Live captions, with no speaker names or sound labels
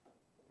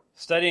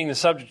Studying the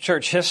subject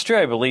church history,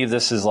 I believe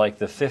this is like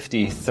the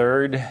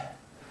 53rd.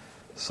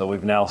 So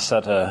we've now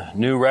set a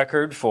new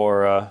record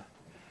for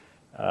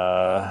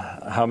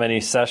how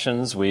many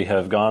sessions we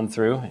have gone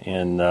through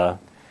in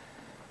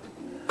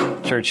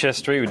church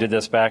history. We did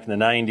this back in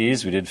the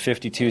 90s. We did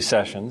 52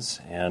 sessions.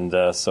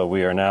 And so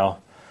we are now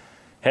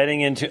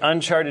heading into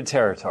uncharted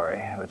territory,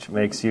 which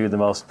makes you the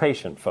most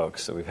patient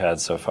folks that we've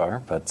had so far.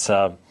 But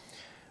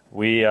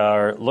we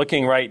are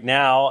looking right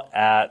now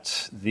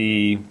at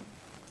the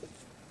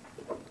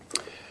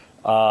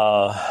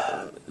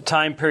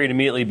time period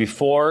immediately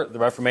before the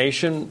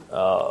Reformation,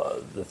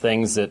 the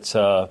things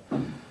that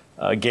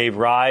gave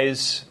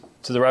rise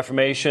to the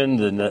Reformation,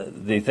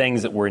 the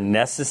things that were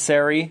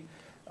necessary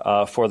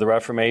for the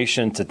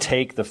Reformation to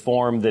take the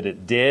form that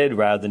it did,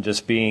 rather than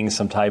just being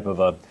some type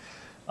of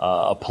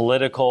a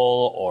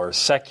political or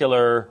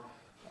secular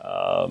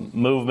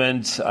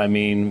movement. I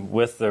mean,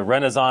 with the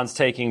Renaissance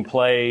taking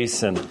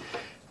place and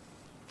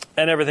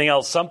everything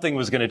else, something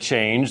was going to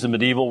change. The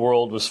medieval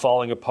world was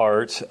falling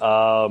apart.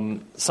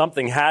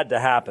 Something had to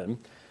happen.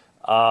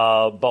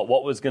 But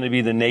what was going to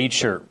be the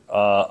nature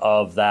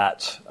of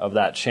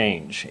that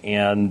change?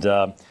 And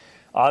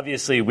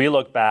obviously, we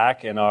look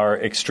back and are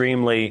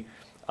extremely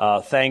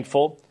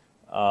thankful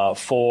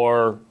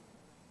for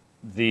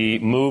the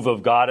move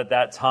of God at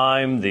that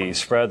time, the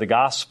spread of the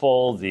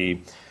gospel, the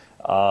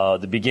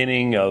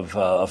beginning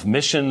of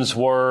missions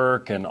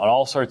work, and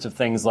all sorts of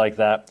things like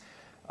that.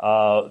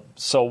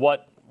 So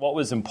what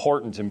was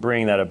important in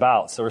bringing that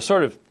about? So we're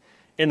sort of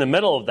in the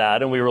middle of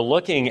that, and we were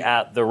looking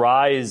at the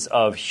rise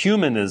of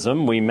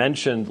humanism. We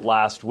mentioned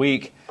last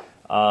week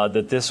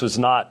that this was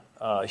not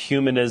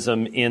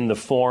humanism in the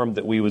form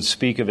that we would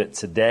speak of it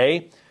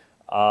today,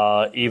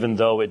 even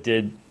though it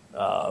did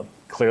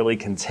clearly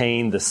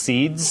contain the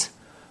seeds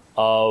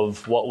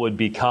of what would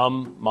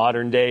become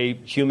modern-day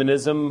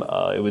humanism.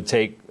 It would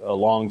take a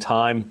long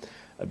time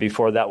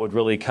before that would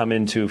really come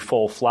into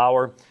full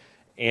flower.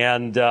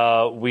 And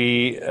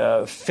we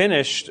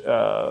finished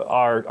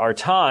our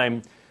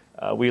time.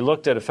 We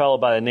looked at a fellow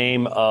by the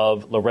name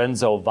of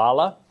Lorenzo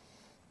Valla.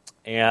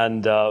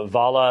 And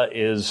Valla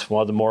is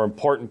one of the more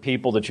important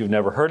people that you've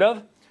never heard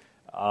of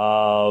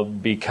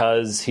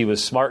because he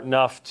was smart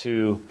enough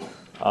to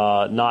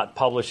not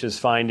publish his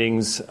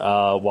findings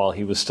while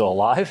he was still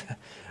alive.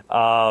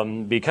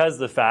 Because of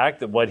the fact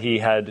that what he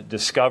had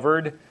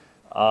discovered,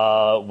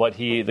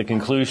 the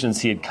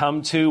conclusions he had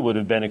come to would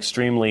have been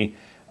extremely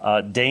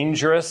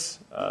dangerous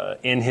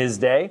in his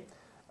day.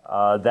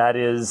 That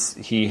is,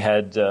 he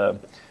had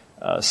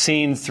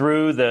seen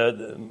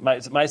through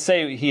might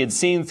say he had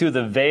seen through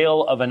the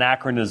veil of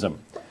anachronism.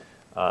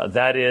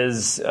 That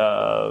is,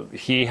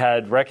 he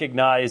had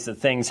recognized that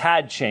things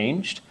had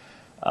changed,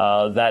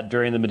 that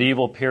during the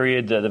medieval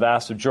period, the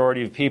vast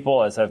majority of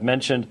people, as I've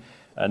mentioned,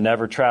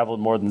 never traveled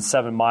more than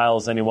 7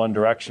 miles any one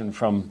direction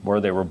from where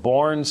they were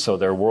born, so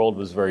their world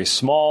was very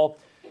small.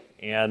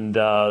 And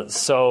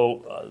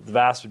so the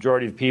vast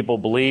majority of people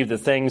believed that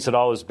things had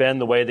always been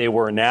the way they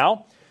were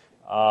now.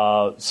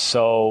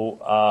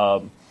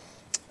 So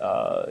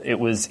it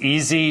was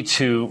easy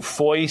to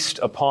foist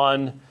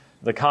upon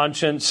the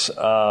conscience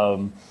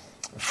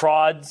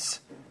frauds,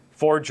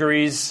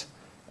 forgeries,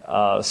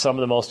 some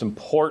of the most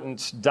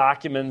important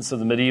documents of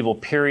the medieval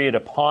period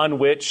upon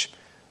which,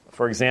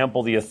 for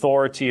example, the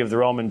authority of the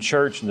Roman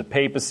Church and the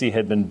papacy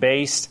had been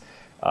based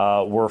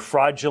were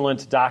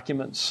fraudulent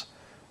documents.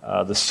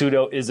 The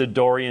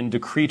pseudo-Isidorian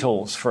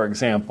decretals, for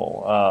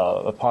example,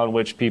 upon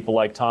which people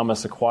like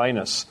Thomas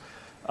Aquinas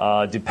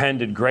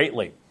depended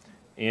greatly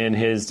in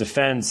his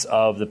defense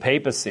of the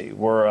papacy,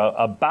 were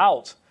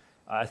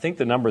I think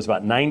the number is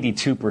about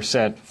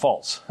 92%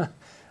 false.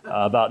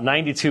 About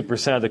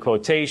 92% of the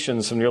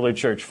quotations from the early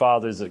church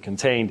fathers that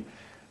contained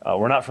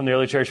were not from the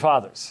early church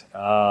fathers.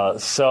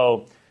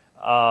 So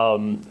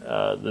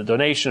the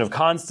donation of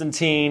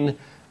Constantine,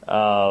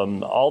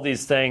 all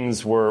these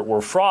things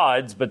were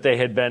frauds, but they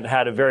had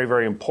a very,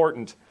 very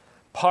important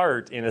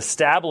part in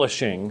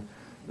establishing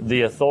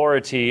the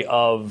authority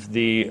of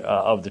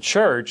the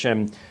church.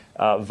 And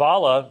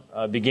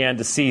Valla began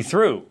to see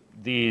through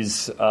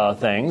these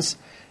things.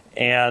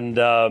 And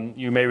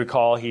you may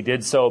recall he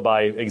did so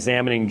by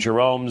examining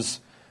Jerome's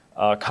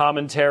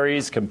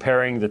commentaries,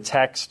 comparing the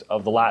text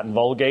of the Latin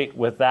Vulgate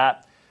with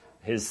that.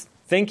 His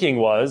thinking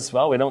was,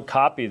 well, we don't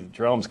copy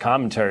Jerome's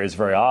commentaries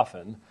very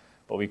often,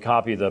 but we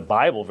copy the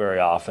Bible very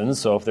often.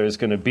 So if there's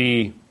going to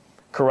be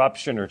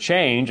corruption or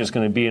change, it's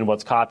going to be in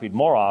what's copied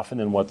more often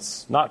than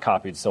what's not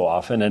copied so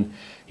often. And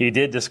he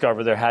did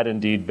discover there had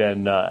indeed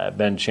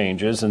been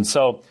changes. And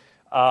so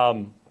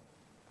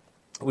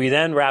we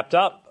then wrapped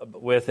up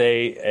with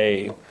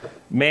a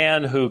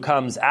man who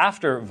comes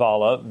after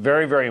Valla,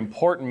 very, very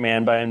important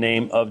man by the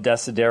name of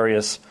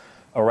Desiderius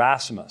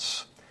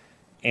Erasmus.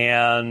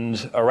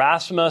 And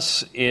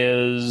Erasmus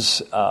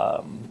is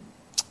a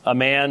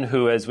man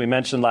who, as we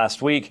mentioned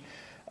last week,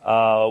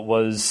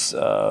 was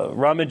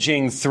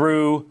rummaging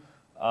through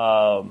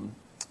a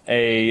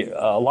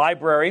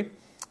library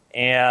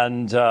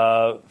and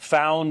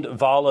found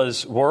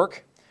Valla's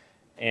work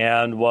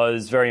and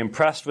was very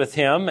impressed with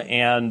him.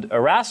 And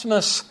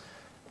Erasmus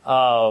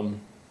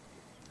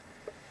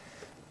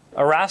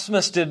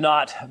did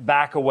not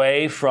back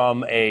away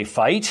from a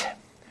fight.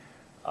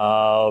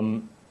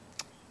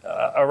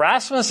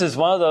 Erasmus is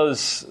one of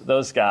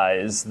those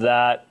guys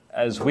that,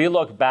 as we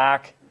look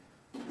back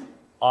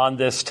on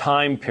this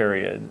time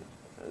period,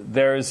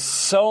 there's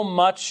so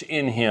much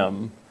in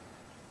him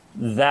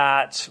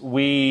that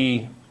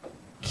we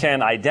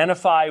can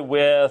identify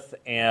with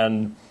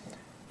and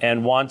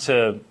want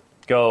to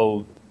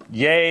go,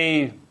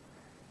 yay,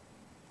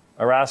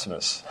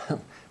 Erasmus. I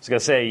was going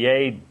to say,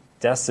 yay,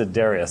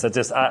 Desiderius. That's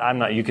just, I'm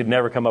not. You could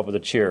never come up with a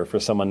cheer for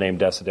someone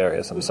named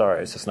Desiderius. I'm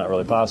sorry, it's just not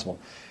really possible.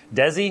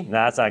 Desi?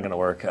 Nah, that's not going to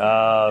work.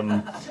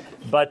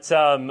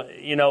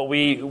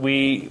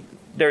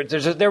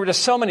 There were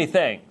just so many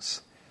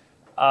things.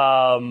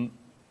 And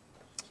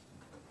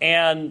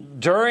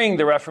during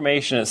the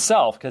Reformation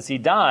itself, because he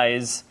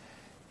dies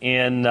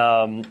in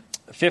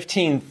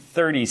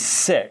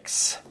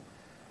 1536,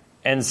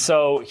 and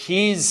so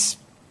he's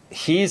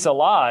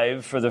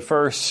alive for the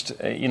first,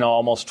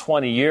 almost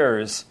 20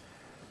 years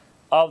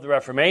of the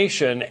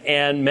Reformation,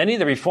 and many of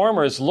the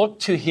reformers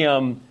looked to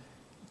him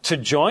to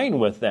join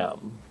with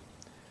them,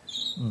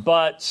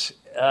 but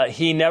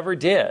he never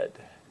did.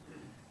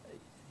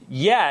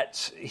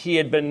 Yet, he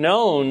had been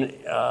known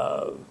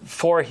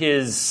for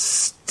his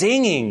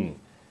stinging,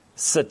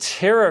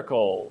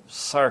 satirical,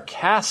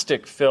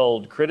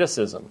 sarcastic-filled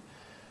criticism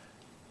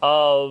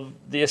of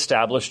the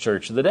established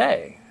church of the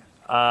day.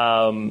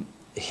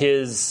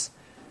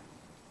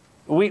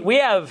 We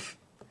have,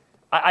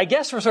 I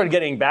guess we're sort of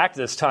getting back to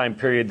this time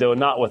period, though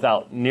not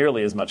without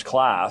nearly as much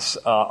class,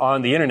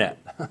 on the internet,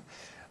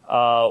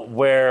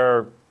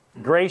 where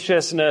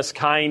graciousness,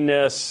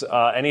 kindness,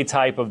 any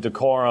type of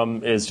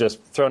decorum is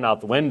just thrown out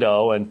the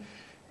window.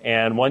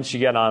 And once you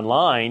get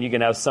online, you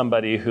can have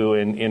somebody who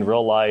in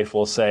real life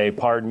will say,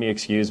 pardon me,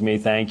 excuse me,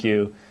 thank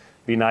you,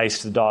 be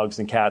nice to dogs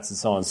and cats and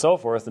so on and so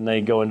forth. And they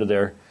go into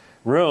their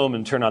room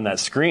and turn on that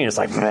screen. It's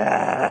like,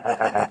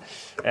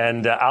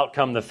 and out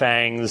come the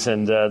fangs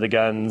and the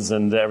guns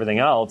and everything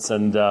else.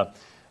 And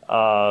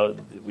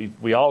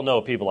we all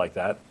know people like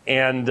that.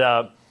 And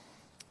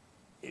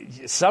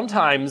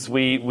sometimes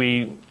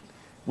we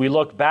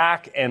look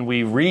back and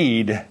we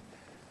read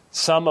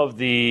some of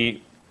the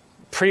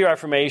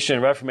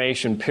pre-Reformation,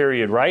 Reformation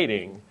period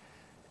writing,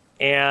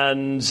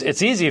 and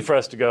it's easy for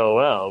us to go,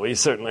 well, we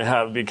certainly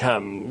have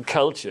become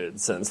cultured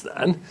since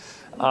then.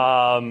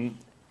 Of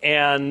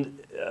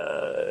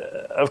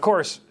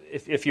course,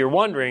 if you're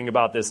wondering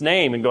about this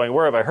name and going,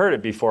 where have I heard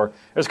it before?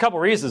 There's a couple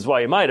reasons why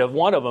you might have.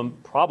 One of them,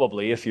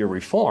 probably, if you're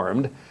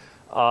Reformed,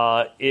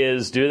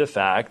 is due to the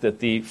fact that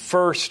the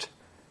first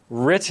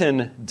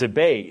written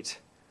debate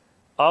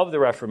of the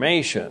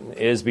Reformation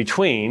is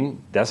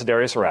between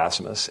Desiderius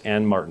Erasmus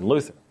and Martin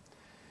Luther.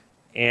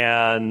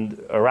 And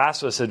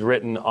Erasmus had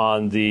written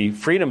on the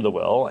freedom of the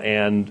will,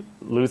 and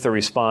Luther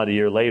responded a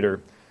year later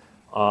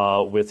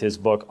with his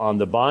book on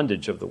the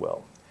bondage of the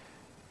will.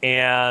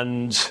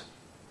 And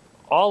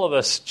all of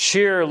us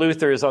cheer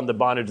Luther's on the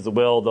bondage of the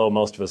will, though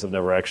most of us have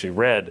never actually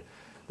read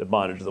the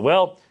bondage of the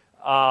will.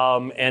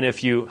 And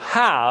if you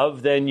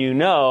have, then you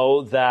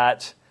know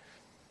that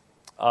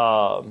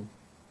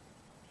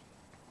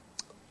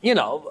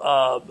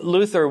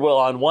Luther will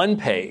on one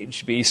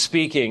page be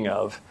speaking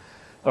of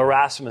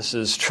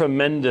Erasmus's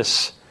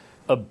tremendous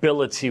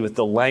ability with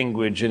the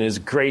language and his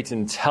great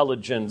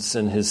intelligence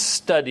and his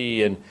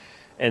study and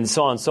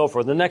so on and so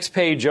forth. The next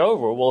page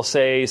over will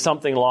say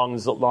something along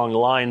the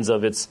lines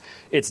of, it's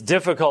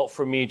difficult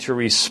for me to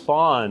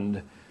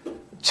respond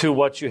to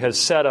what you have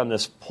said on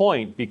this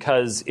point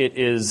because it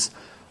is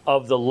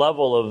of the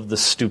level of the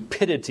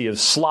stupidity of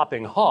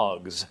slopping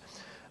hogs.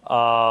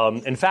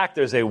 In fact,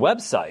 there's a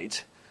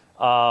website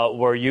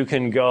where you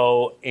can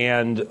go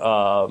and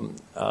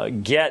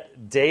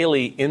get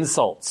daily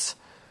insults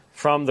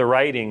from the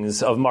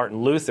writings of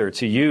Martin Luther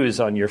to use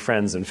on your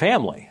friends and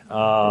family,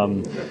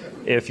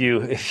 if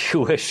you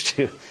wish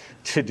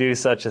to do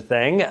such a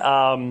thing,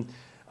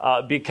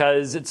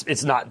 because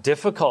it's not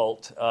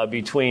difficult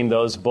between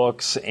those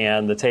books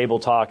and the table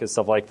talk and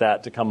stuff like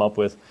that to come up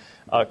with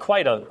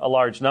quite a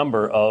large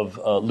number of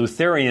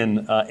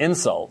Lutheran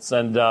insults.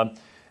 And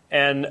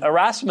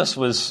Erasmus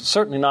was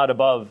certainly not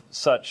above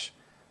such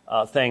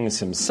things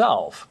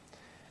himself.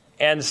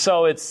 And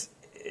so it's,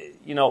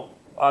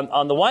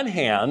 on the one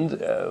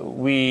hand,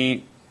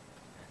 we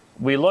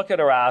look at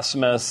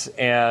Erasmus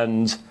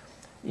and,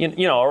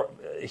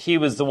 he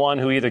was the one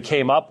who either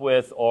came up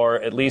with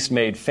or at least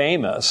made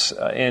famous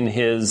in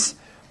his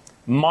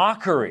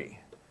mockery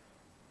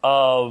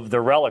of the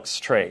relics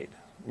trade.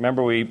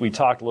 Remember, we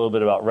talked a little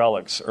bit about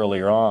relics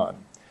earlier on.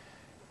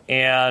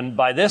 And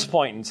by this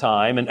point in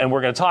time, and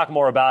we're going to talk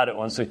more about it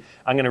once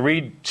I'm going to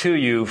read to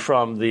you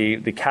from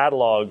the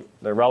catalog,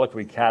 the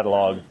reliquary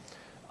catalog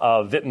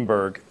of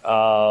Wittenberg,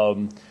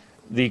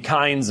 the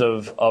kinds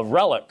of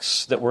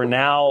relics that were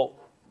now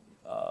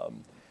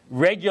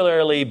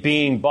regularly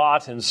being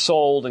bought and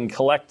sold and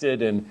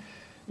collected and,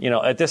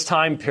 at this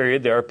time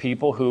period, there are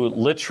people who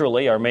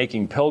literally are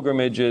making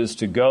pilgrimages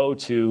to go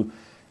to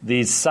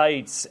these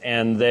sites,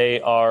 and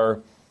they are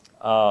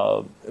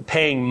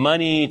paying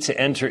money to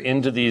enter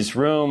into these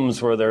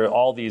rooms where there are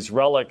all these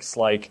relics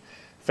like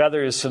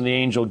feathers from the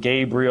angel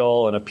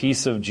Gabriel and a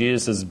piece of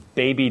Jesus'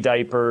 baby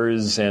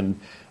diapers and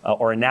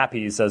or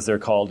nappies, as they're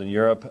called in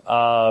Europe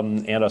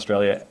and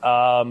Australia.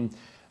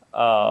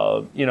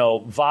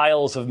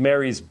 Vials of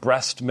Mary's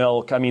breast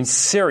milk. I mean,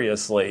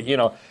 seriously,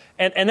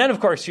 And then, of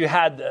course, you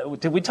had...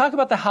 did we talk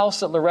about the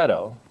house at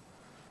Loretto?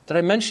 Did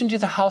I mention to you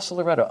the house at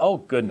Loretto? Oh,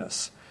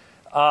 goodness.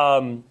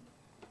 The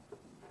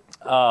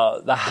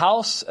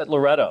house at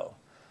Loretto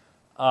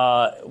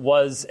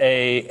was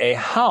a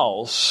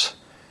house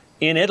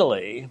in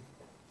Italy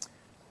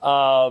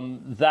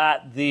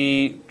that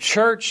the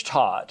church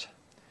taught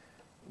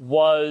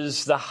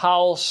was the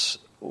house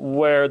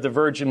where the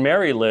Virgin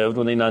Mary lived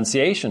when the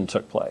Annunciation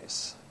took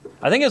place.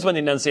 I think it was when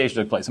the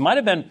Annunciation took place. It might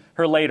have been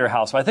her later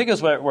house, but I think it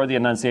was where the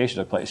Annunciation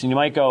took place. And you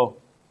might go,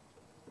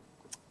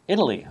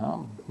 Italy, huh?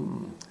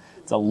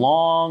 It's a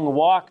long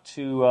walk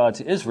to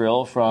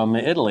Israel from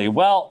Italy.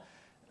 Well,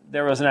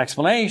 there was an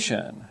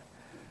explanation.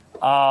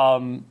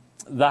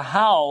 The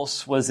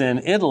house was in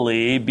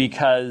Italy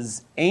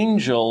because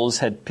angels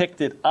had picked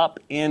it up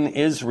in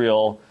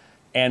Israel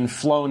and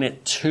flown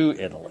it to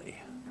Italy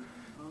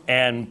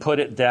and put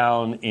it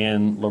down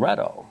in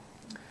Loretto.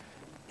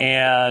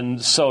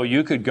 And so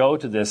you could go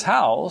to this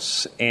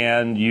house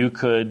and you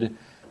could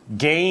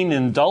gain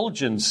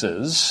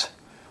indulgences.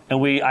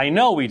 And I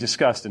know we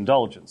discussed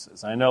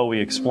indulgences. I know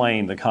we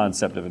explained the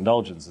concept of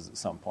indulgences at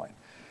some point.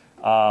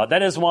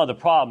 That is one of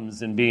the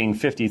problems in being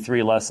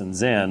 53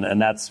 lessons in,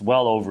 and that's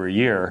well over a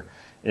year,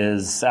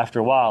 is after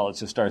a while it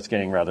just starts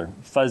getting rather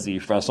fuzzy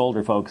for us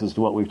older folks as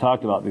to what we've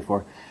talked about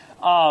before.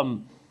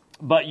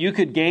 But you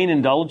could gain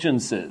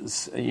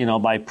indulgences,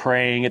 by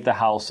praying at the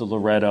house of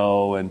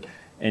Loretto, and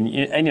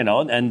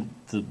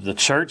the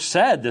church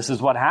said this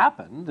is what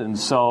happened, and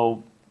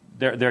so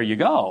there you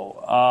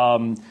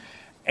go.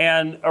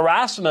 And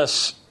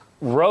Erasmus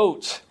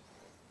wrote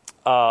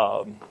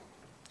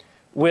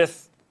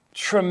with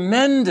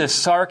tremendous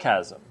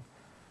sarcasm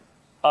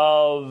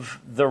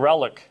of the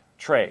relic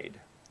trade.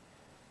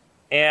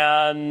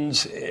 And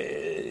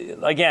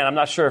again, I'm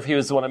not sure if he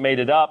was the one that made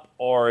it up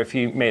or if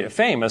he made it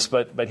famous,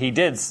 but he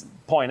did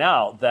point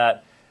out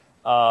that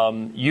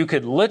you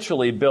could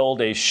literally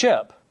build a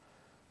ship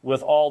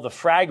with all the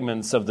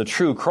fragments of the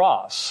true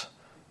cross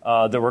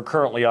that were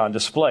currently on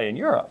display in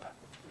Europe.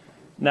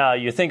 Now,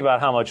 you think about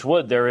how much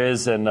wood there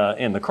is in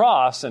the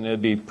cross, and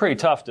it'd be pretty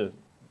tough to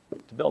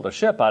build a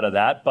ship out of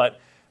that, but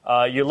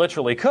you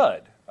literally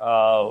could,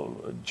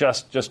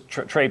 just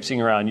traipsing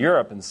around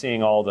Europe and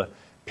seeing all the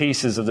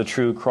pieces of the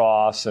true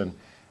cross,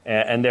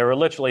 and there were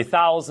literally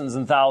thousands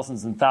and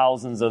thousands and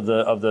thousands of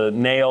the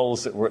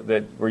nails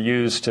that were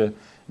used to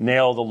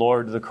nail the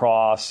Lord to the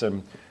cross,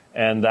 and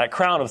that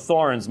crown of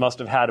thorns must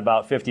have had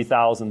about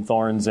 50,000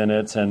 thorns in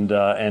it, and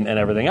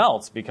everything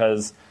else,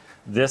 because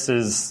this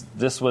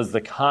was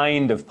the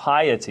kind of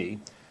piety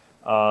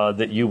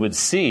that you would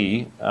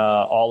see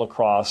all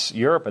across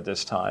Europe at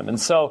this time. And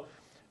so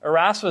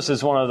Erasmus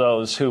is one of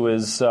those who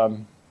is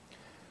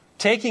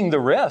taking the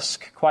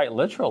risk, quite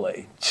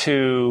literally,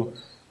 to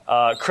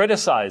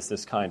criticize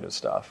this kind of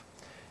stuff.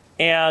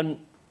 And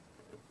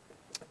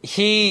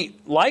he,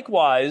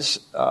 likewise,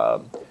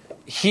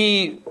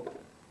 he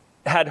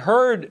had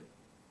heard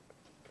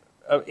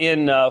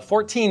in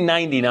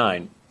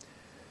 1499,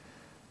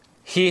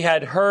 he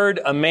had heard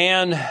a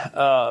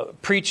man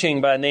preaching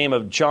by the name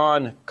of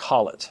John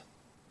Colet.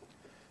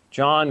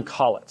 John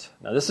Colet.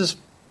 Now, this is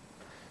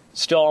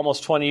still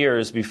almost 20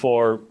 years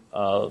before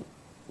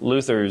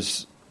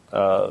Luther's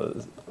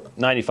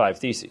 95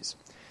 Theses.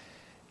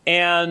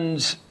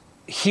 And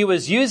he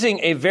was using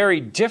a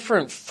very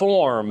different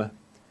form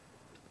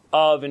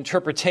of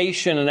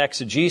interpretation and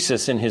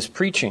exegesis in his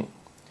preaching.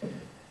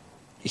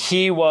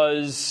 He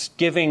was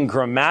giving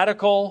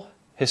grammatical,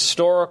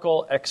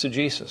 historical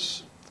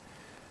exegesis.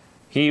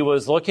 He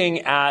was looking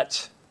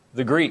at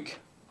the Greek,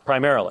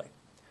 primarily.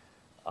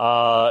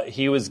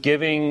 He was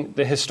giving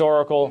the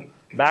historical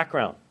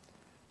background.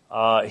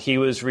 He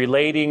was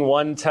relating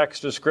one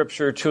text of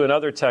Scripture to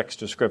another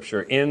text of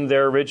Scripture in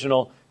their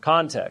original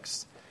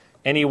context.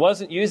 And he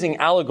wasn't using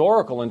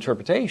allegorical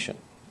interpretation,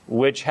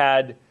 which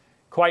had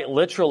quite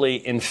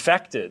literally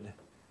infected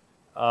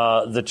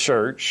the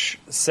church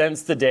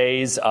since the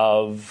days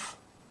of...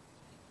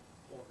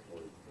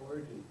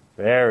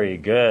 Very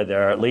good.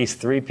 There are at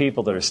least 3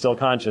 people that are still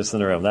conscious in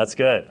the room. That's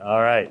good.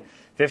 All right.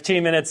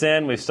 15 minutes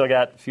in, we've still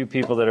got a few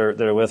people that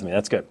are with me.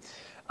 That's good.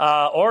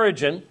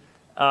 Origen,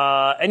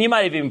 and you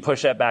might have even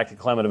pushed that back to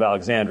Clement of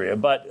Alexandria,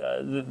 but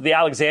the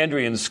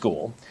Alexandrian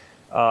school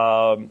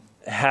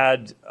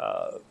had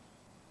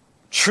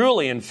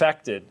truly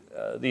infected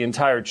the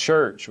entire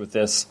church with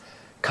this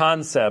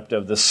concept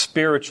of the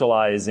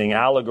spiritualizing,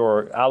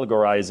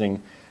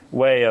 allegorizing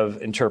way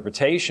of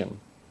interpretation.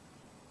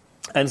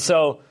 And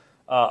so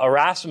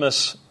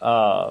Erasmus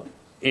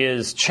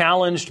is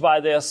challenged by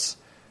this.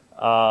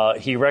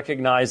 He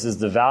recognizes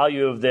the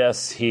value of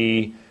this.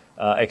 He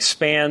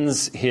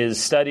expands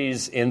his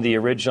studies in the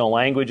original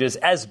languages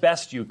as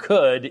best you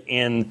could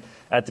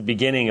at the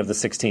beginning of the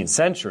 16th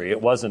century.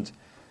 It wasn't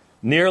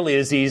nearly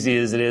as easy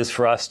as it is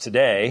for us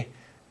today.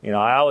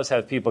 I always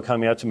have people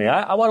coming up to me.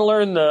 I want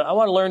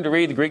to learn to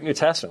read the Greek New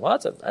Testament. Well,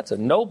 that's a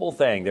noble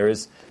thing.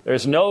 There's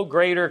no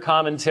greater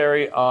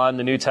commentary on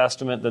the New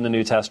Testament than the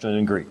New Testament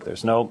in Greek.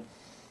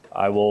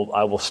 I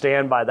will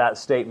stand by that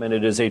statement.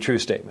 It is a true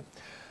statement.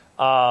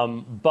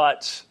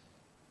 But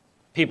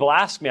people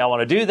ask me, I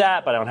want to do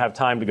that, but I don't have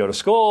time to go to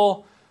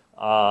school.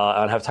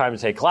 I don't have time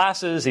to take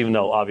classes, even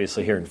though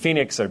obviously here in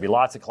Phoenix there'd be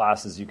lots of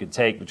classes you could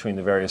take between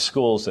the various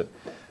schools that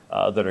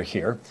are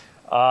here.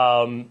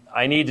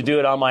 I need to do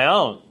it on my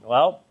own.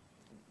 Well,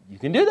 you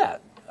can do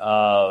that.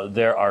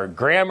 There are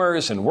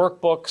grammars and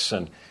workbooks,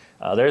 and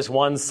there's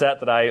one set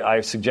that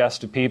I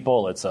suggest to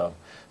people. It's a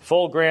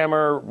full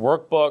grammar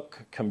workbook,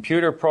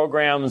 computer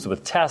programs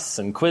with tests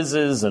and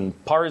quizzes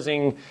and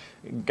parsing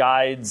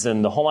guides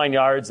and the whole 9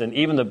 yards. And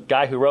even the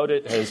guy who wrote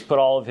it has put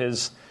all of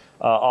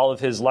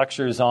his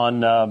lectures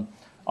on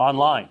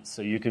online,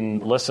 so you can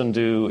listen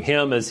to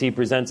him as he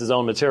presents his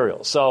own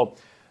material. So,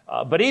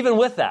 but even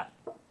with that,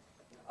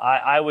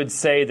 I would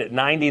say that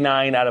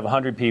 99 out of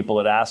 100 people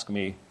that ask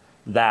me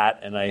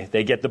that, and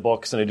they get the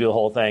books and they do the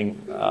whole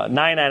thing,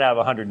 99 out of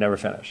 100 never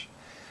finish.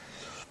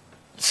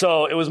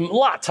 So it was a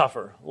lot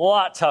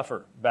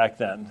tougher back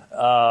then.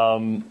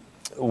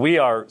 We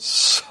are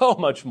so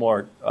much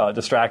more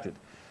distracted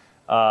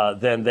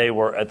than they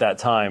were at that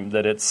time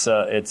that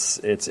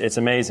it's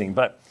amazing.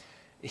 But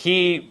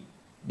he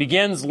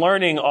begins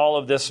learning all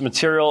of this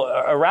material.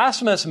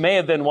 Erasmus may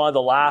have been one of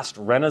the last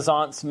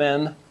Renaissance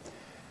men.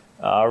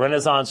 A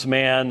Renaissance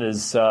man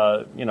is,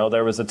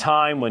 there was a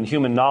time when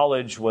human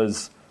knowledge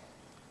was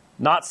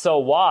not so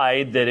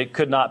wide that it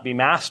could not be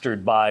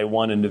mastered by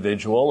one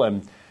individual,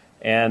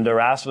 and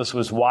Erasmus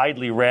was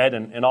widely read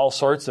in all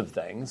sorts of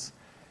things,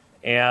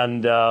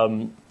 and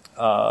a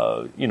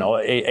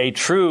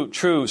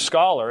true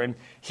scholar. And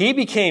he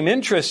became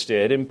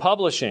interested in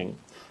publishing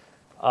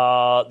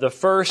the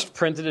first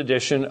printed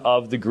edition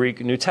of the Greek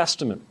New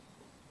Testament,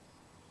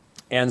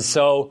 and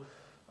so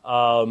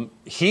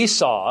he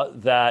saw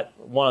that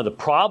one of the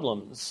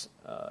problems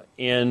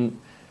in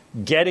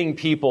getting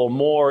people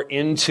more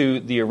into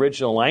the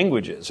original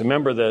languages.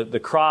 Remember the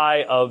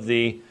cry of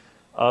the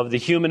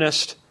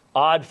humanist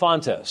ad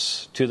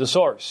fontes, to the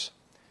source.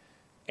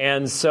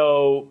 And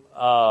so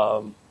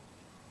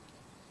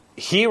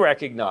he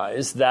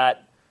recognized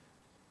that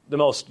the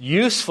most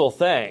useful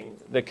thing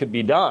that could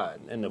be done,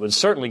 and that would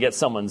certainly get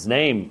someone's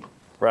name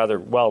rather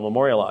well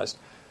memorialized,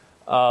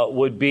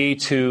 would be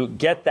to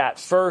get that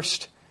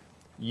first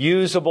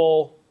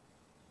usable,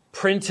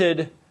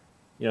 printed,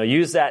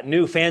 use that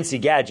new fancy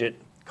gadget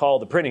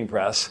called the printing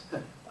press,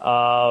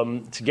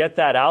 to get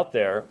that out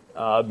there,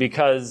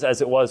 because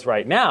as it was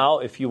right now,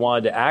 if you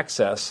wanted to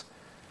access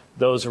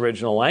those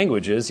original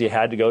languages, you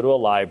had to go to a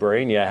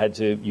library and you had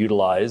to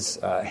utilize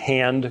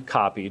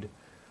hand-copied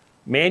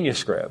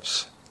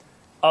manuscripts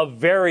of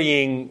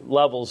varying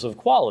levels of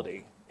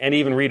quality and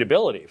even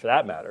readability, for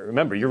that matter.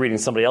 Remember, you're reading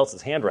somebody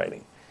else's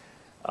handwriting.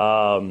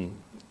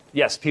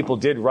 Yes, people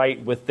did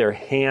write with their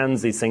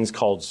hands, these things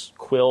called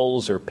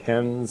quills or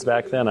pens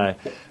back then. I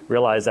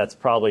realize that's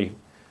probably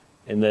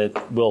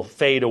will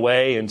fade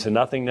away into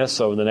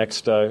nothingness over the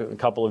next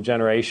couple of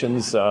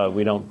generations.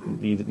 We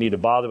don't need to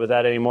bother with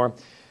that anymore.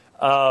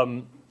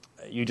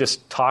 You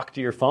just talk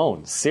to your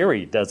phone.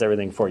 Siri does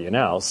everything for you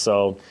now.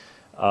 So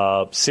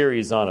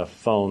Siri's on a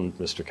phone,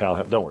 Mr.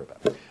 Callahan. Don't worry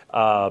about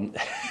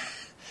it.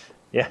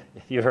 Yeah,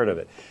 you've heard of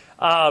it.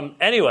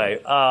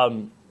 Anyway,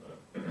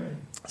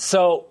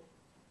 so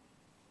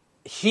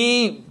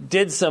he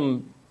did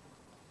some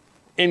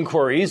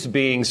inquiries,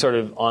 being sort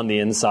of on the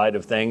inside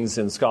of things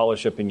in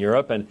scholarship in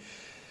Europe,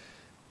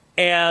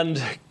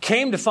 and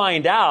came to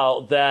find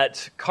out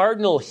that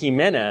Cardinal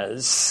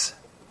Jimenez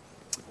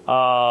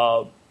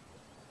was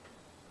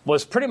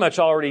pretty much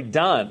already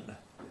done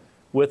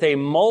with a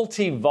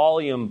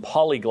multi-volume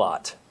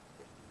polyglot,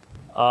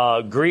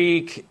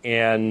 Greek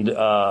and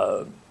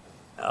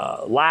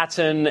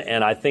Latin,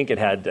 and I think it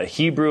had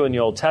Hebrew in the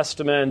Old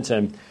Testament,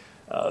 and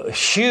a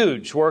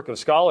huge work of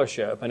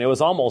scholarship, and it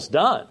was almost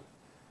done.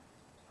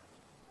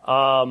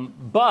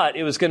 But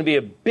it was going to be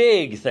a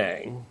big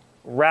thing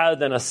rather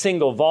than a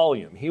single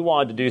volume. He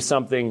wanted to do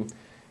something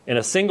in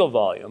a single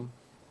volume.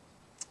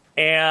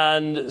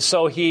 And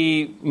so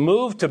he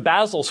moved to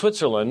Basel,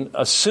 Switzerland,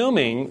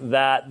 assuming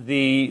that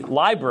the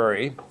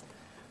library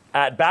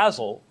at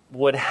Basel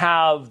would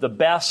have the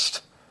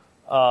best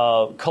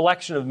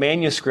collection of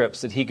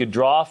manuscripts that he could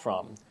draw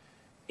from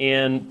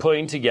in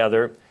putting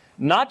together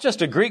not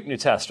just a Greek New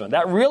Testament.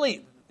 That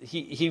really,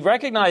 he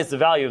recognized the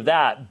value of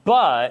that,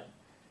 but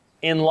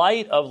in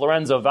light of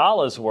Lorenzo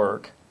Valla's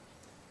work,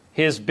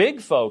 his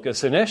big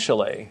focus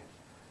initially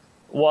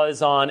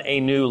was on a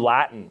new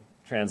Latin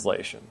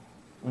translation,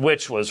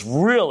 which was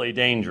really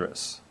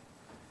dangerous.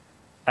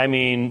 I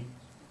mean,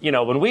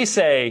 when we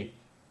say,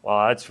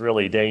 well, that's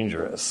really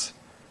dangerous,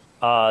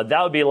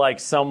 That would be like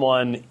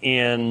someone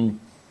in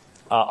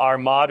our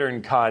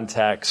modern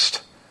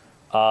context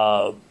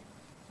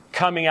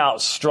coming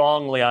out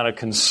strongly on a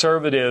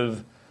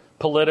conservative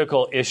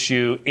political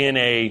issue in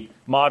a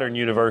modern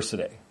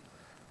university.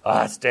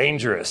 It's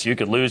dangerous. You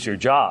could lose your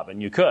job,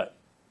 and you could.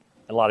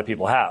 And a lot of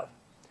people have.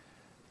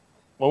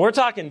 When we're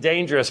talking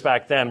dangerous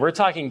back then, we're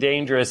talking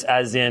dangerous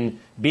as in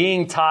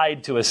being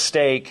tied to a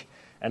stake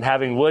and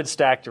having wood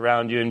stacked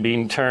around you and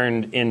being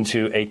turned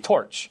into a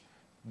torch.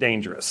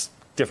 Dangerous.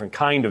 Different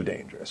kind of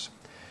dangerous.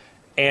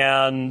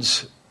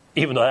 And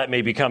even though that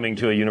may be coming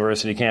to a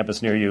university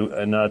campus near you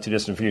in not too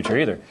distant future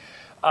either.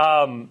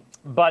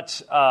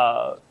 But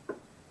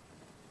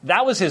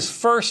that was his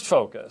first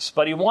focus.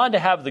 But he wanted to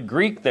have the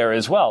Greek there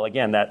as well.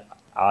 Again, that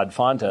ad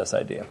fontes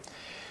idea.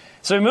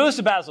 So he moves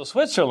to Basel,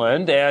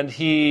 Switzerland, and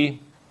he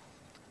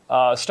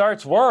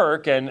starts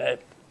work, and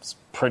it's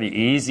pretty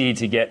easy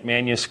to get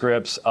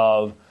manuscripts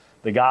of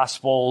the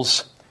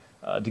Gospels,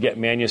 to get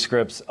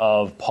manuscripts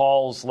of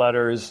Paul's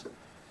letters.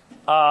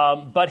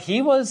 But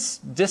he was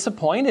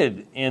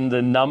disappointed in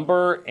the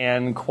number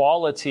and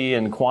quality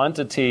and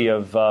quantity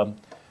of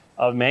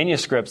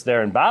manuscripts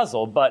there in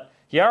Basel. But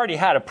he already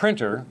had a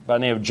printer by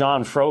the name of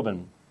John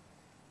Froben.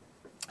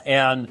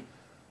 And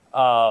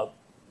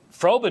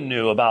Froben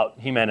knew about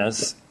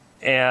Jimenez,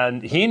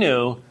 and he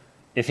knew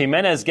if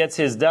Jimenez gets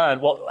his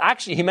done, well,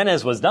 actually,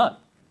 Jimenez was done.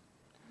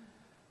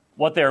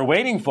 What they were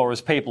waiting for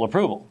was papal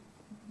approval,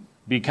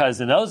 because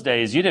in those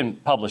days, you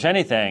didn't publish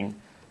anything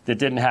that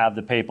didn't have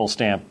the papal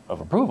stamp of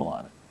approval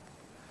on it.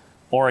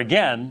 Or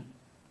again,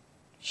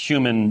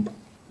 human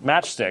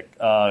matchstick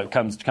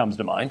comes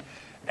to mind.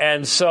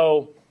 And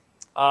so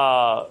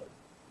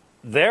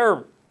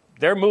they're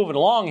moving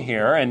along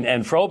here,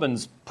 and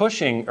Froben's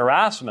pushing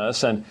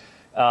Erasmus, and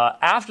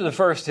after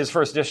his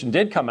first edition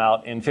did come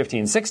out in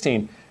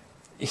 1516,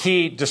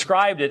 he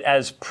described it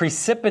as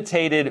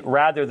precipitated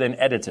rather than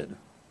edited.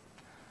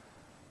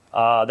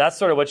 That's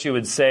sort of what you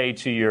would say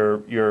to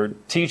your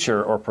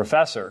teacher or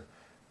professor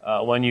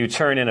when you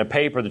turn in a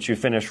paper that you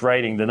finished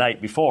writing the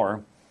night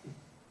before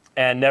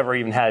and never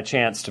even had a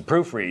chance to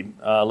proofread,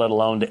 let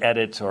alone to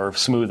edit or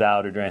smooth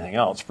out or do anything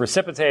else.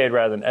 Precipitated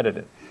rather than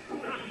edited.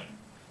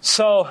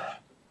 So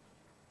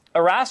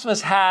Erasmus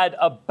had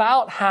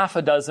about half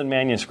a dozen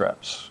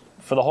manuscripts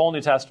for the whole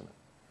New Testament.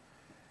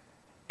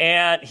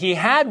 And he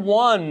had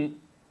one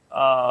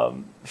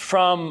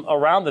from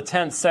around the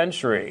 10th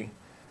century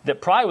that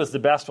probably was the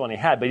best one he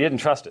had, but he didn't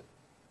trust it.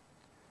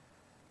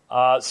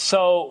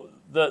 So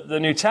the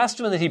New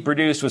Testament that he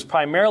produced was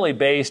primarily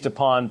based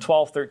upon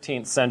 12th,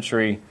 13th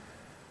century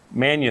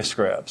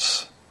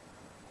manuscripts.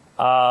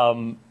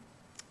 And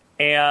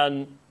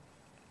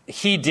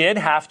he did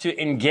have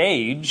to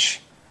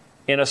engage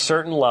in a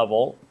certain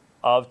level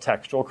of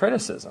textual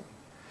criticism.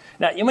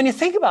 Now, when you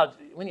think about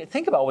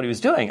what he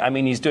was doing, I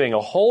mean, he's doing a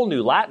whole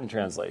new Latin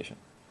translation,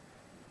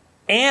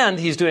 and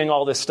he's doing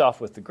all this stuff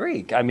with the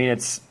Greek. I mean,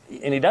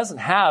 and he doesn't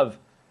have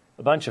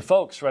a bunch of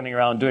folks running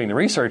around doing the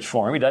research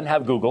for him. He doesn't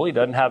have Google. He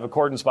doesn't have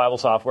Accordance Bible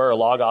Software or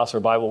Logos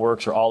or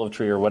BibleWorks or Olive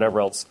Tree or whatever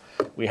else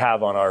we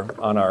have on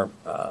our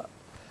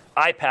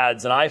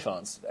iPads and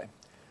iPhones today.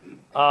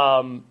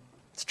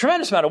 It's a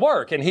tremendous amount of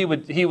work, and there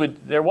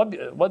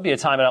would be a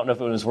time, I don't know if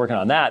he was working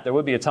on that, there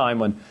would be a time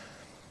when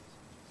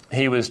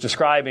he was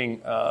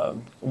describing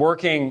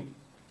working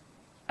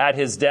at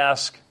his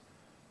desk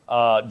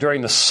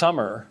during the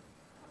summer,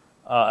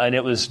 and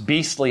it was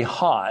beastly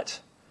hot,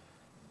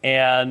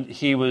 and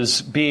he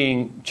was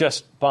being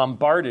just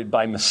bombarded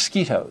by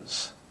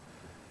mosquitoes.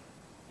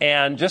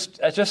 And just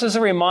as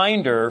a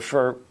reminder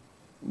for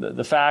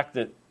the fact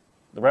that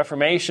the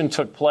Reformation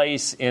took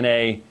place in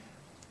a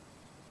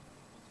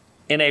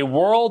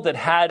world that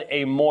had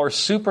a more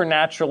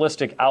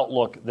supernaturalistic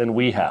outlook than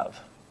we have.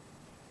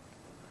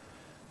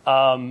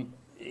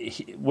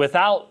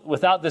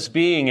 Without this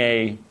being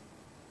a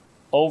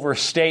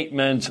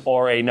overstatement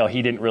or no,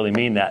 he didn't really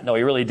mean that. No,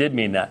 he really did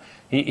mean that.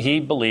 He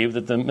believed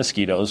that the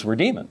mosquitoes were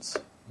demons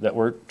that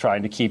were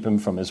trying to keep him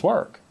from his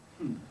work.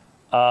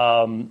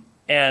 And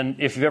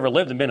if you've ever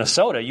lived in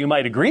Minnesota, you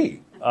might agree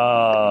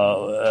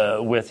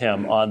with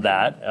him on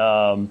that.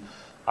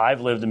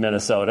 I've lived in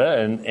Minnesota,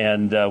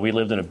 and we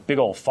lived in a big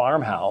old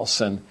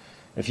farmhouse. And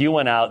if you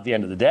went out at the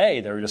end of the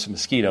day, there were just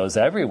mosquitoes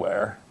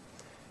everywhere.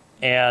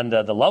 And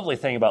the lovely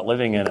thing about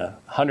living in a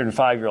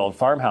 105-year-old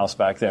farmhouse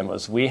back then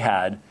was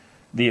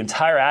the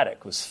entire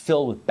attic was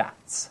filled with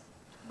bats.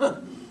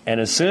 And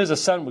as soon as the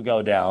sun would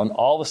go down,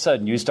 all of a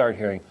sudden you start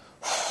hearing,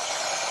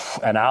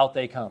 and out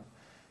they come.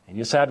 And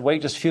you just had to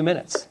wait just a few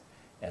minutes.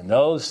 And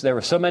there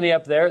were so many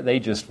up there, they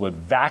just would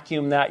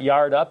vacuum that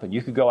yard up, and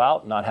you could go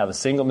out and not have a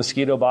single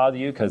mosquito bother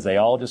you because they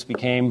all just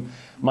became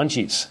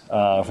munchies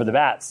for the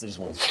bats. They just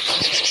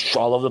went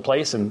all over the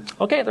place, and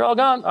okay, they're all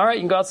gone. All right,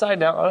 you can go outside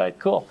now. All right,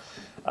 cool.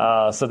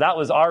 So that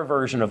was our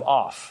version of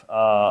off.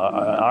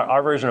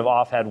 Our version of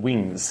off had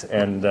wings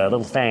and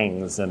little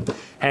fangs and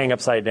hang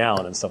upside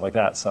down and stuff like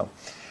that. So,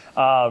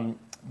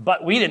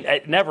 but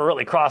it never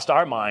really crossed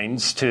our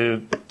minds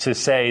to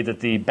say that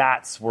the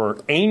bats were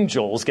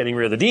angels getting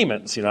rid of the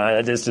demons. You know,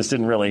 it just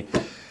didn't really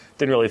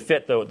didn't really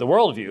fit the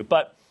worldview.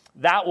 But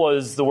that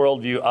was the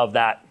worldview of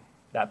that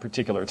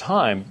particular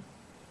time.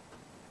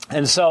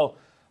 And so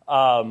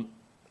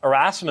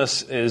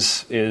Erasmus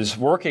is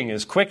working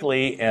as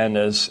quickly and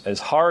as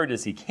hard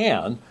as he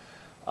can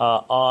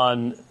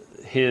on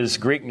his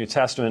Greek New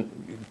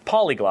Testament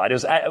polyglot.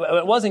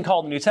 It wasn't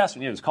called the New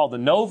Testament. It was called the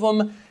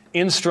Novum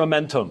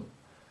Instrumentum.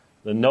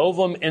 The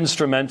Novum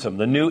Instrumentum,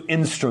 the new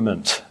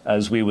instrument,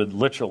 as we would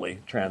literally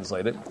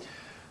translate it.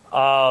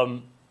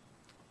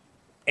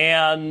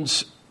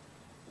 And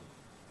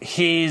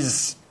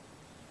he's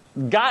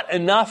got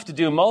enough to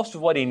do most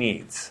of what he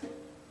needs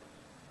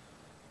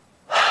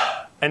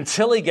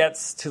until he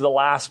gets to the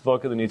last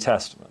book of the New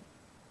Testament.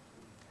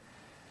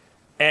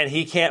 And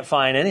he can't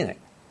find anything.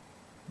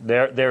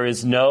 There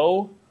is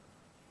no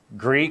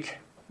Greek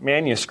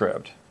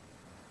manuscript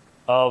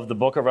of the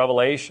book of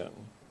Revelation.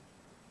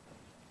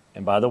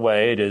 And by the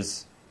way, it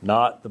is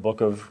not the book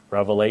of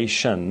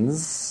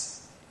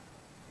Revelations.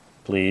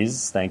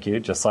 Please, thank you.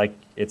 Just like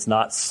it's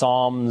not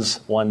Psalms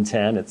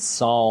 110, it's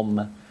Psalm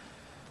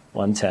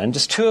 110.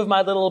 Just two of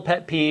my little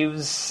pet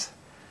peeves.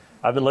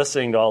 I've been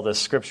listening to all this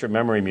scripture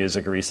memory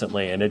music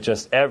recently, and it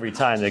just, every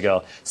time they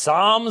go,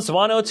 Psalms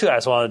 102, I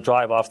just want to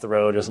drive off the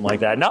road or something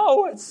like that.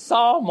 No, it's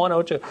Psalm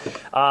 102.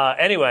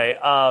 Anyway,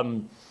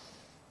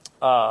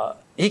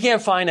 he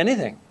can't find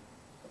anything.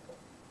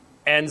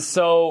 And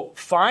so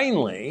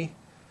finally,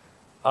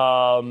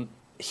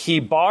 he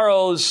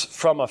borrows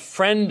from a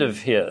friend of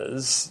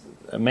his,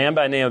 a man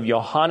by the name of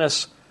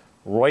Johannes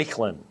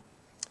Reuchlin,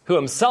 who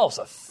himself's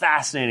a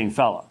fascinating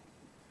fellow.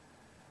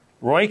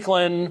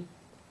 Reuchlin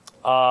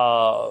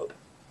wrote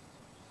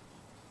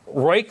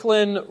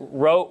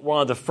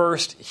one of the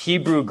first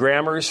Hebrew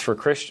grammars for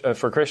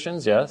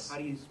Christians. Yes. How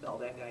do you spell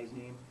that guy's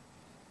name?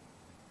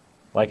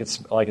 Like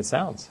it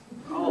sounds.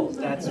 Oh,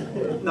 that's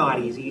not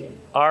easy.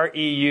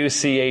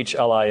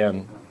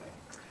 Reuchlin.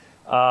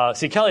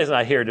 See, Kelly is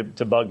not here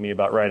to bug me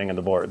about writing on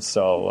the boards.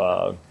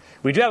 So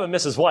we do have a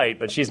Mrs. White,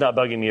 but she's not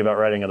bugging me about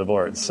writing on the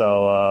boards.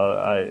 So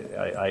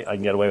I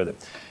can get away with it.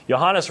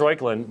 Johannes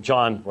Reuchlin,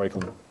 John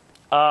Reuchlin.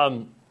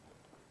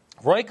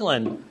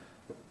 Reuchlin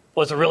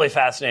was a really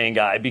fascinating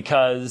guy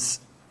because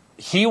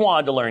he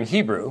wanted to learn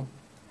Hebrew.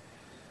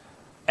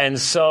 And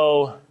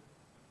so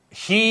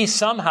he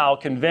somehow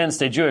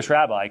convinced a Jewish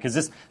rabbi,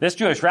 because this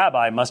Jewish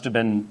rabbi must have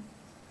been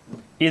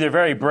either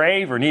very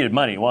brave or needed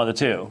money, one of the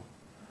two,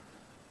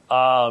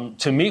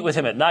 to meet with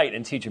him at night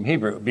and teach him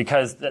Hebrew.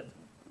 Because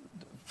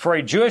for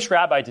a Jewish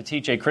rabbi to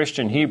teach a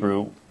Christian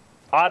Hebrew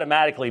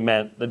automatically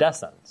meant the death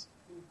sentence.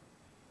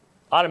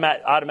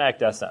 Automatic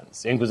death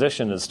sentence. The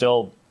Inquisition is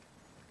still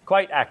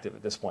quite active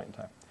at this point in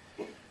time.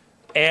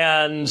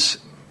 And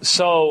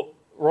so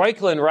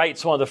Reuchlin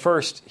writes one of the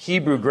first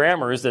Hebrew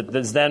grammars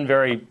that's then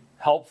very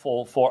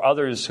helpful for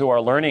others who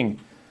are learning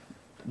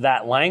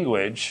that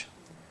language.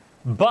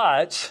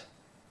 But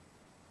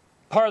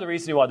part of the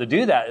reason he wanted to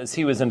do that is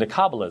he was into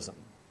Kabbalism.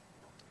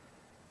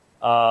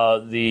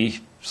 The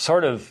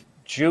sort of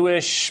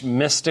Jewish,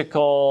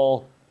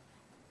 mystical,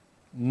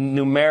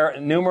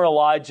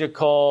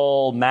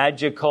 numerological,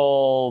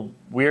 magical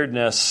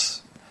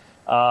weirdness.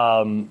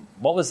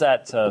 What was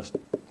that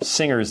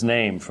singer's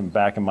name from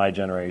back in my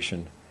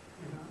generation?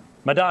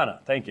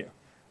 Madonna, thank you.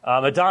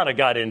 Madonna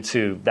got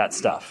into that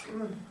stuff.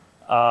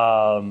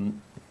 I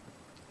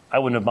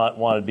wouldn't have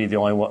wanted to be the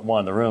only one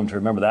in the room to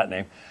remember that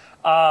name.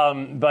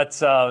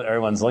 But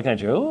everyone's looking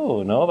at you.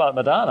 Ooh, know about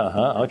Madonna,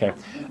 huh? Okay.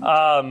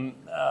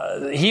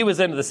 He was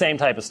into the same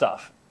type of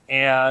stuff.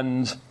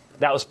 And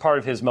that was part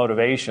of his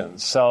motivation.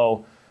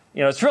 So,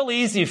 it's real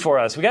easy for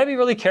us. We got to be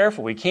really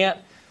careful. We can't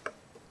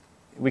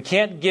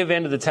give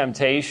in to the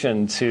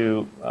temptation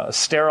to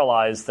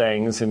sterilize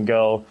things and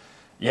go,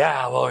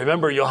 yeah, well,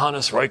 remember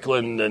Johannes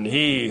Reuchlin, and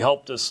he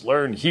helped us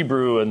learn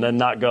Hebrew, and then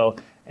not go,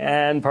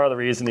 and part of the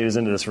reason he was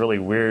into this really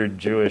weird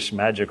Jewish,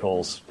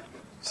 magical,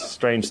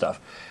 strange stuff.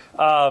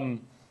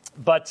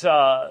 But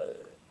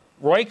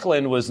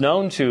Reuchlin was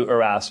known to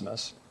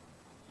Erasmus,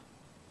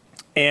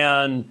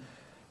 and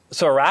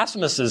so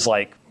Erasmus is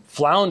like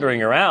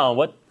floundering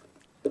around.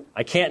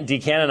 I can't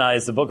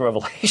decanonize the book of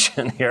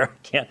Revelation here.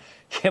 I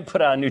can't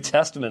put out a New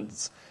Testament.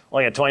 It's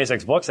only got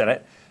 26 books in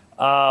it.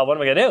 What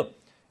am I going to do?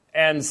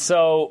 And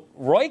so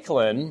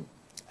Reuchlin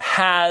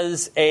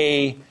has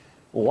a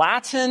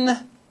Latin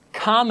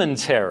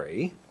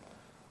commentary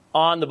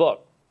on the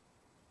book.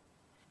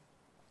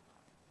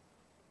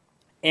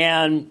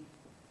 And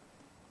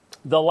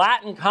the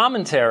Latin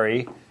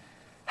commentary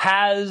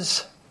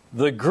has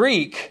the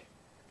Greek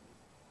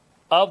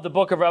of the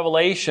book of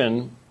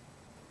Revelation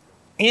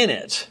in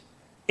it,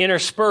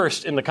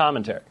 interspersed in the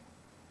commentary.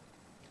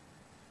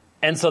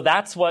 And so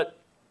that's what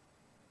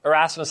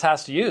Erasmus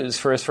has to use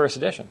for his first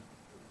edition.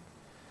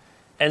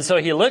 And so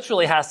he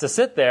literally has to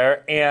sit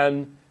there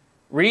and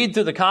read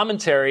through the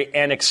commentary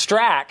and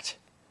extract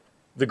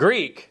the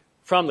Greek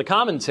from the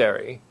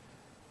commentary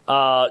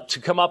to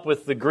come up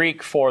with the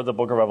Greek for the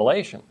book of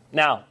Revelation.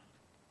 Now,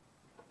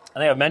 I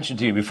think I've mentioned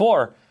to you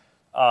before,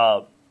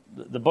 the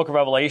book of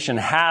Revelation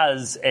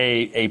has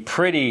a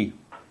pretty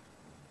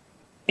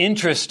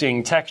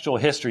interesting textual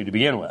history to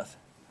begin with.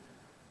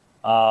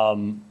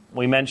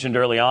 We mentioned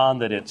early on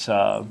that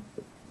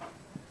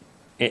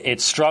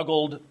it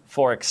struggled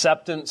for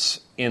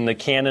acceptance in the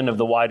canon of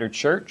the wider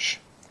church,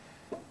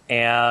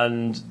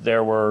 and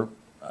there were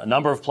a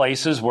number of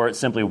places where it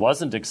simply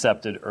wasn't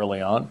accepted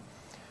early on.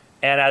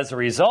 And as a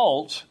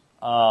result,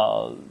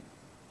 of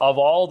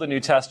all the New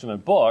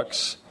Testament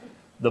books,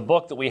 the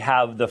book that we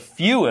have the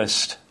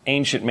fewest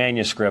ancient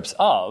manuscripts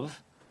of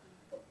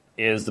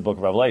is the book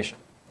of Revelation.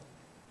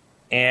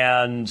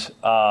 And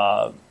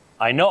I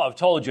know I've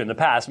told you in the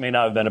past, may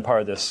not have been a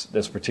part of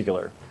this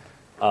particular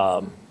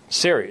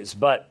series,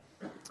 but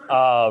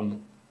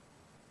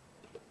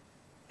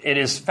it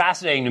is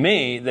fascinating to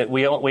me that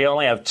we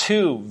only have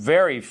two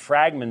very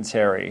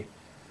fragmentary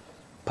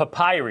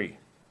papyri,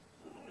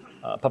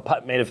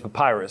 made of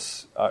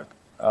papyrus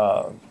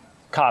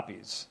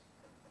copies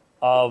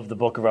of the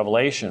book of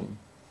Revelation.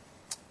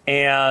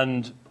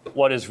 And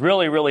what is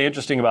really, really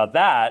interesting about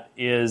that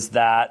is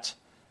that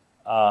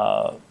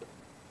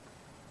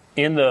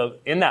in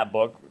that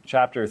book,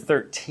 chapter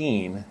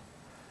 13,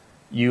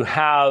 you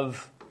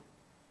have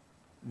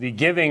the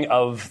giving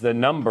of the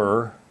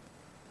number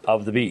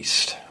of the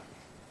beast.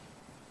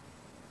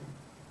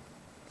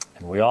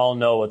 And we all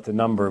know what the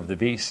number of the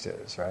beast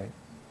is, right?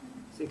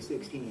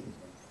 616.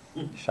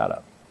 Shut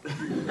up.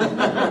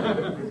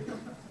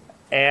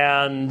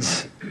 And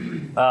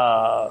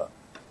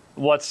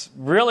what's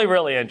really,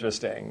 really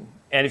interesting,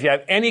 and if you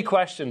have any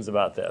questions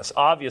about this,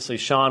 obviously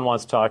Sean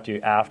wants to talk to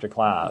you after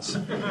class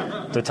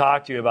to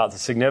talk to you about the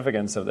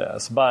significance of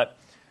this. But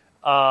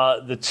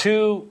the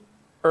two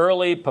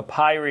early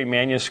papyri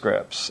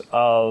manuscripts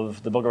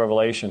of the book of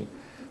Revelation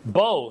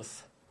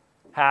both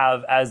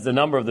have as the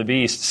number of the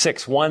beast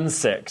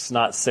 616,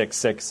 not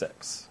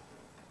 666.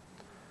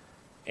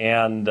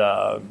 And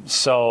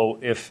so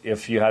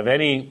if you have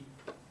any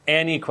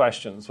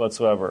questions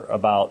whatsoever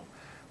about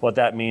what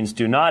that means,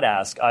 do not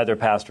ask either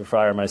Pastor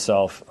Fry or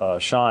myself.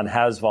 Sean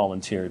has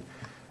volunteered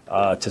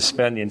to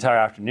spend the entire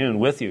afternoon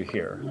with you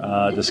here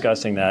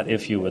discussing that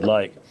if you would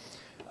like.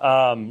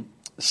 Anyway,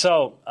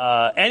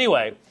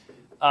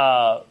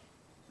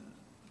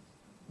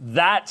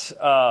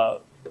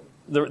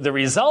 the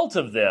result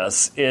of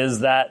this is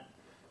that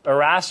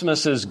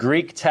Erasmus's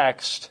Greek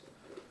text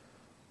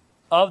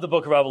of the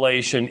book of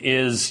Revelation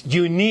is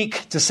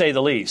unique, to say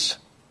the least.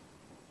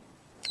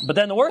 But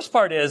then the worst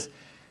part is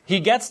he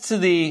gets to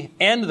the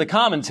end of the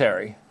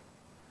commentary,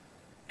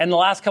 and the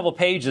last couple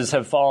pages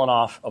have fallen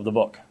off of the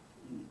book.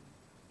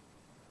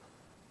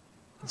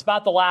 It's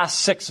about the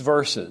last 6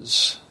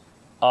 verses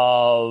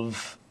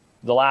of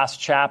the last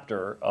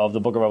chapter of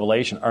the book of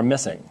Revelation are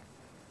missing.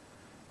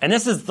 And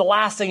this is the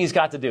last thing he's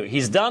got to do.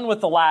 He's done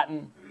with the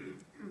Latin.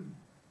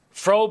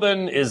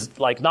 Froben is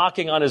like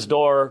knocking on his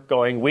door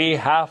going, we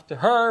have to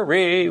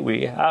hurry,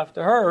 we have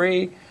to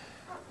hurry.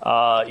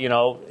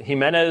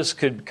 Jimenez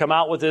could come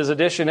out with his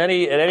edition at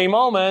any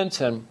moment.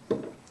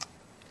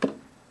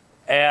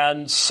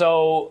 And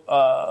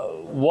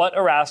so what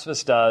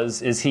Erasmus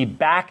does is he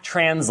back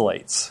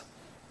translates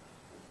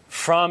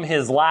from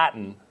his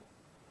Latin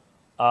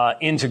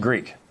into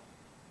Greek.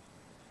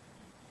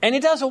 And he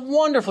does a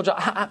wonderful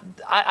job.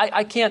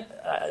 I can't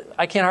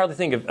hardly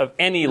think of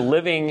any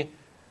living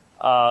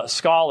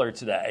scholar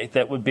today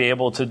that would be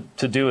able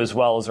to do as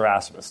well as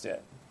Erasmus did.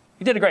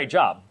 He did a great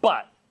job,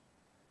 but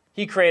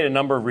he created a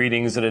number of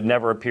readings that had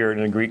never appeared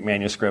in a Greek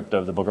manuscript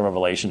of the book of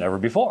Revelation ever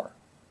before.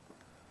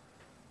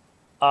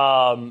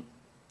 And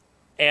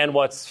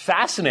what's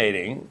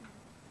fascinating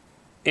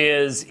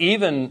is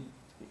even,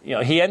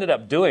 he ended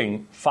up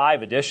doing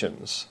 5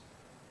 editions.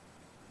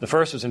 The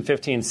first was in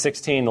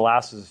 1516, the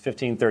last was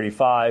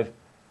 1535.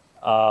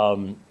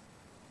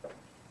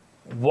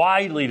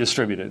 Widely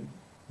distributed,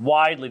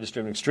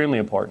 extremely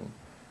important.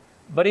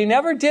 But he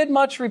never did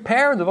much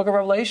repair in the book of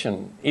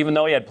Revelation, even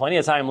though he had plenty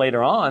of time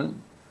later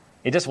on.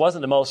 It just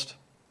wasn't the most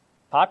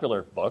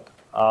popular book.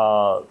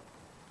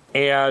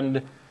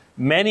 And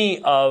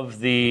many of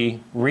the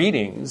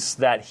readings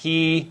that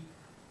he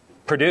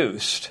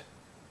produced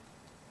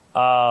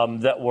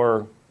that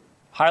were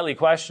highly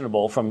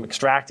questionable from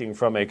extracting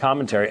from a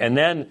commentary, and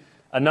then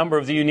a number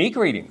of the unique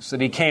readings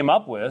that he came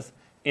up with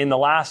in the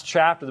last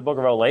chapter of the book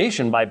of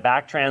Revelation by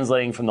back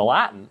translating from the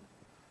Latin,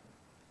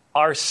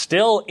 are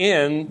still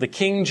in the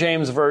King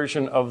James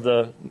Version of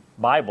the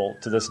Bible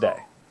to this day.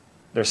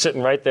 They're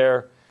sitting right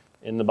there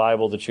in the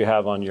Bible that you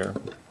have on your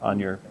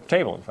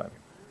table in front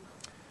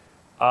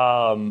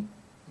of you.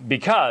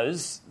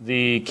 Because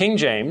the King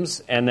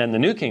James and then the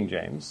New King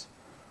James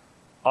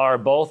are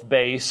both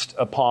based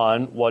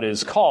upon what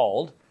is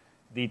called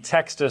the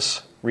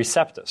Textus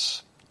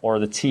Receptus, or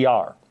the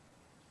TR.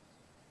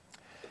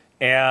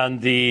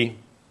 And the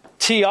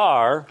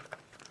TR,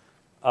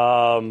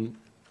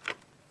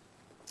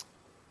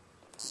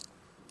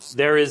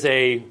 there is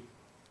a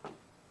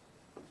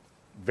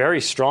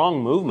very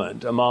strong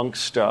movement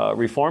amongst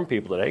Reformed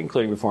people today,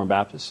 including Reformed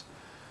Baptists.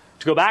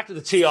 To go back to the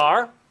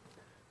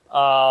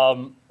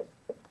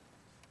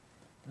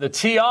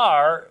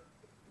TR,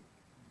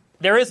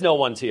 there is no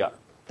one TR.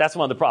 That's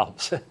one of the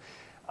problems.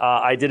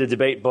 I did a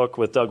debate book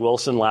with Doug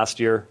Wilson last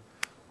year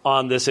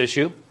on this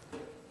issue.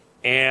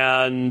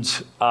 And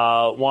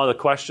one of the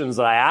questions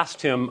that I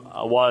asked him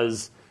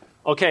was,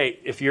 okay,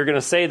 if you're going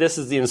to say this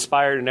is the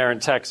inspired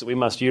inerrant text that we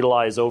must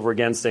utilize over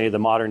against any of the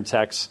modern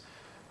texts,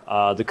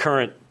 the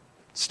current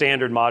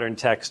standard modern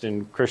text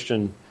in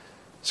Christian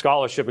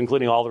scholarship,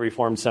 including all the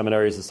Reformed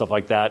seminaries and stuff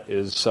like that,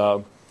 is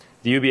the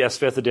UBS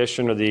 5th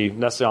edition or the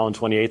Nestle Aland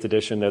 28th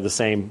edition. They're the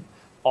same,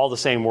 all the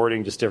same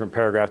wording, just different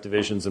paragraph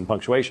divisions and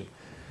punctuation.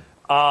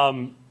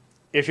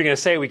 If you're going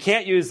to say we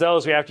can't use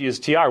those, we have to use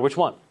TR, which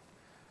one?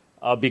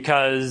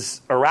 Because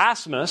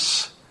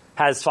Erasmus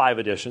has 5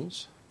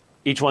 editions.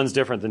 Each one's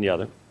different than the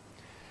other.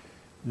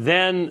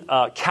 Then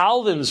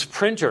Calvin's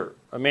printer,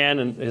 a man,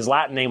 and his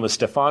Latin name was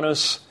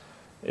Stephanus.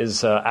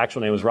 His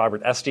actual name was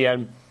Robert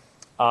Estienne.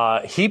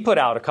 He put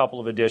out a couple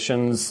of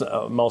editions.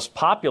 Most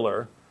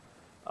popular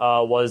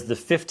was the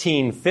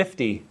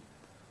 1550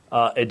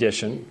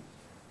 edition.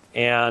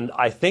 And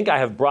I think I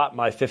have brought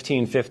my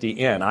 1550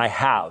 in. I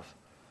have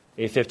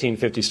a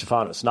 1550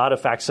 Stephanus, not a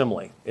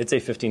facsimile. It's a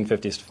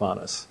 1550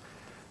 Stephanus.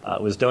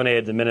 It was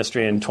donated to the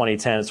ministry in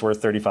 2010. It's worth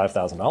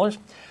 $35,000.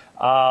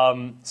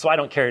 So I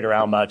don't carry it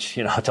around much,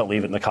 don't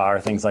leave it in the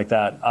car, things like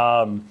that.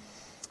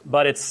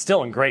 But it's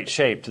still in great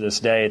shape to this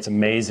day. It's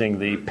amazing.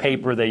 The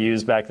paper they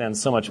used back then,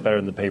 so much better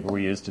than the paper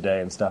we use today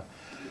and stuff.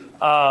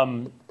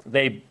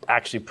 They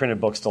actually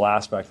printed books to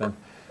last back then.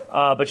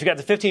 But you've got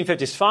the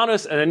 1550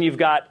 Stephanus, and then you've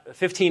got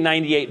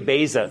 1598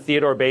 Beza,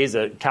 Theodore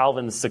Beza,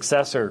 Calvin's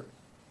successor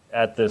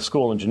at the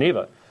school in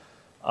Geneva,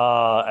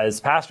 as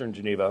pastor in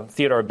Geneva.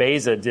 Theodore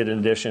Beza did an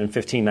edition in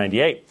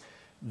 1598.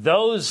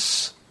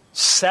 Those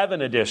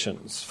 7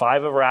 editions,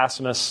 5 of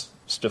Erasmus,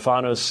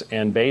 Stephanus,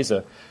 and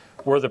Beza,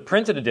 were the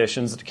printed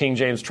editions that the King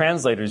James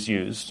translators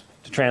used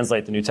to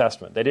translate the New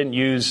Testament. They didn't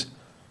use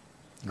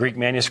Greek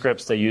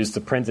manuscripts, they used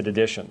the printed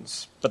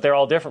editions. But they're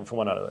all different from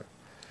one another.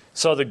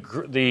 So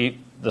the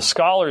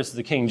scholars of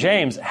the King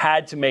James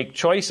had to make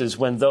choices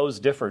when those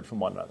differed from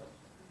one another.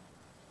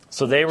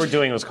 So they were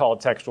doing what's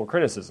called textual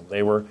criticism.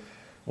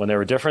 When there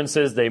were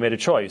differences, they made a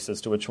choice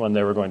as to which one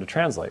they were going to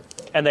translate.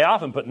 And they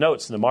often put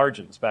notes in the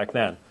margins back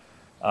then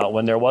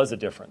when there was a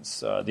difference.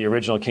 The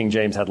original King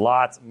James had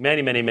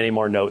many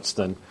more notes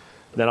than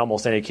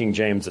almost any King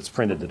James that's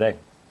printed today.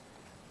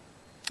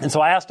 And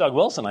so I asked Doug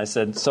Wilson, I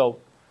said, so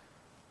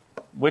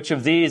which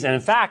of these, and in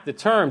fact, the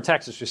term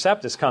Textus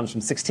Receptus comes from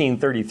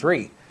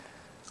 1633,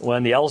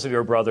 when the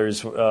Elsevier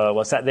brothers,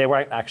 they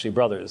weren't actually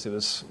brothers, it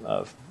was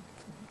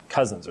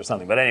cousins or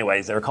something. But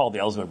anyways, they were called the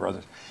Elsevier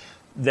brothers.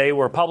 They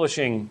were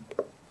publishing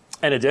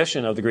an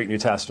edition of the Greek New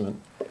Testament,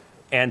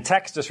 and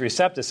Textus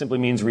Receptus simply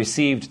means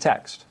received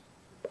text,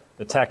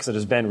 the text that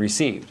has been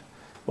received.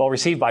 Well,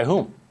 received by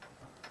whom?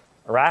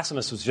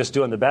 Erasmus was just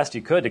doing the best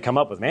he could to come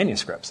up with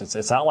manuscripts.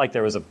 It's not like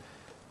there was a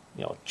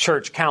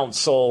church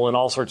council and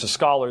all sorts of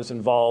scholars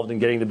involved in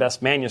getting the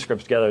best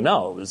manuscripts together.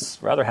 No, it was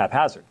rather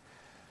haphazard.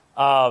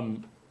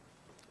 And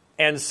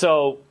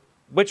so,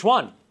 which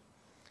one?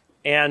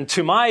 And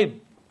to my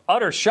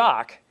utter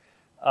shock,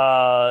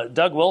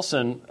 Doug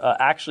Wilson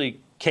actually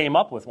came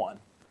up with one.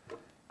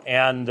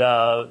 And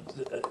to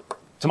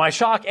my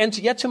shock, and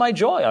yet to my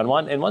joy,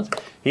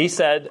 he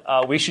said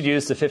we should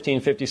use the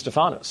 1550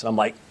 Stephanus. And I'm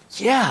like,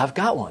 yeah, I've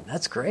got one.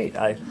 That's great.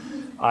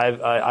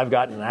 I've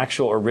got an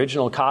actual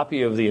original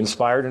copy of the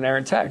inspired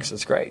inerrant text.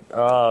 That's great.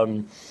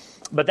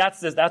 But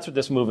that's what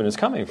this movement is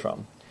coming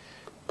from.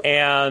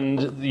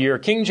 And your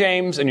King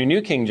James and your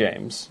New King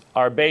James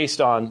are based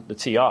on the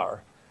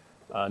TR.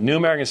 New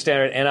American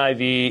Standard,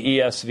 NIV,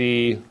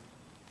 ESV,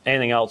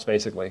 anything else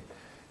basically,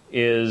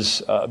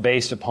 is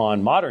based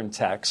upon modern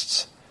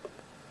texts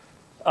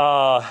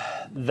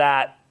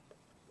that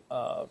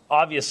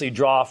obviously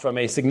draw from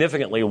a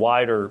significantly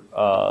wider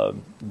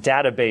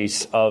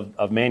database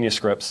of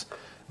manuscripts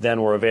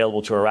than were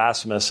available to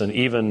Erasmus, and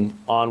even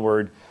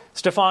onward.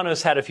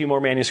 Stephanus had a few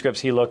more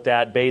manuscripts he looked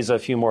at, Beza a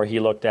few more he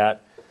looked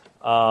at,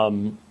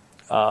 but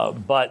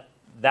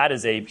that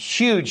is a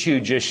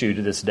huge issue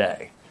to this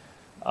day.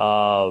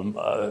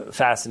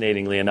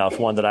 Fascinatingly enough,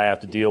 one that I have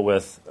to deal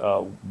with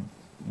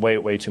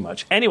way too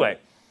much. Anyway,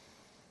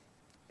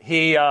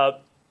 he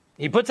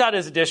puts out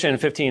his edition in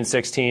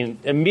 1516,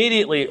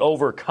 immediately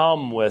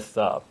overcome with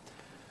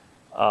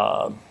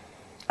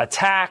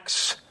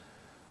attacks.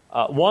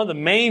 One of the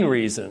main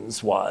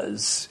reasons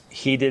was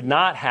he did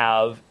not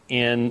have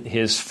in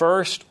his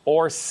first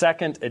or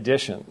second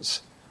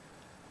editions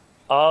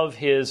of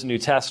his New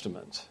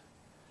Testament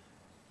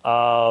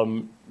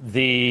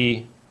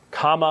the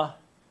Comma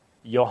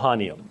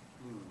Johanneum.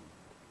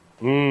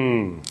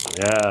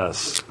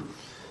 Yes.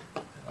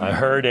 I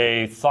heard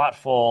a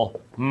thoughtful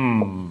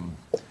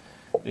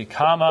The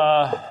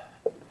Comma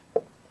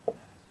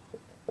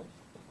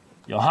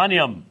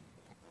Johanneum,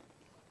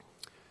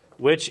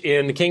 which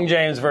in the King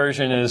James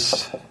Version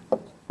is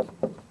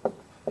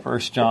 1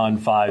 John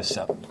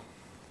 5:7.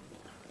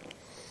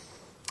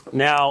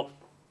 Now,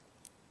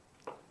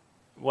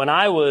 when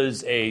I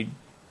was a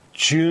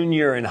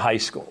junior in high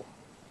school,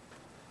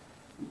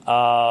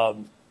 I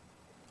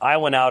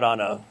went out on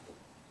a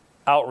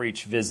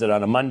outreach visit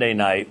on a Monday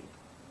night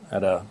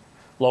at a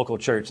local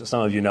church that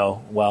some of you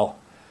know well.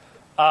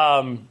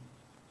 And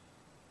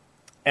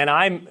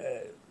I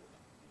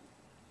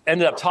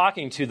ended up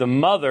talking to the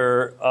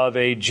mother of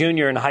a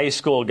junior in high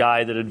school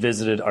guy that had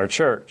visited our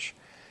church,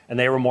 and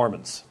they were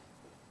Mormons.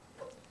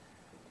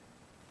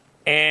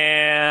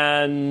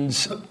 And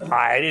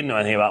I didn't know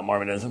anything about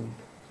Mormonism.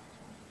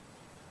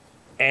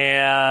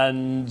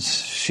 And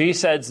she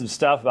said some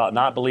stuff about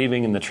not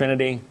believing in the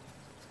Trinity.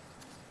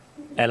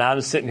 And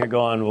I'm sitting here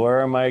going,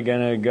 where am I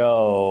going to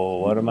go?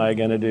 What am I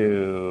going to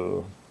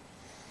do?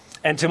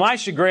 And to my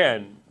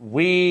chagrin,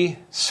 we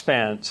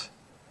spent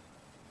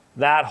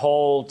that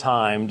whole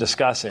time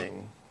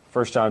discussing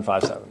 1 John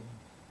 5:7.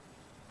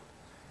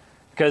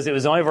 Because it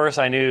was the only verse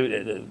I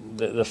knew.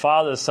 The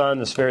Father, the Son,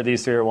 the Spirit,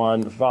 these three are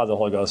one. The Father, the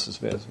Holy Ghost, the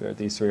Spirit,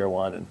 these three are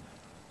one. And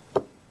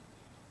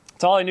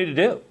it's all I knew to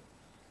do.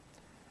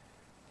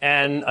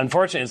 And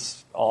unfortunately,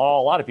 it's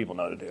all a lot of people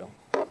know to do.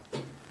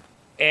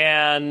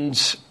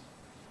 And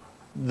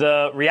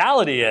the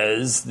reality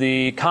is,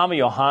 the Comma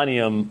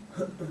Johanneum,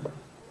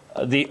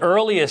 the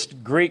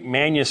earliest Greek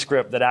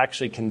manuscript that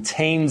actually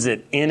contains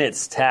it in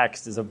its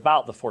text is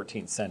about the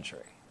 14th century.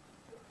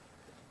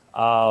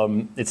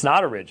 It's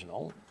not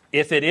original.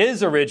 If it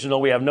is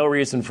original, we have no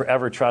reason for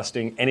ever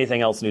trusting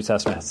anything else the New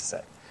Testament has to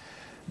say.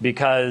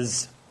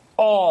 Because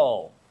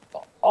all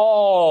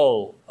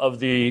of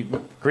the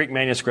Greek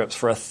manuscripts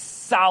for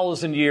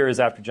 1,000 years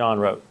after John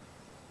wrote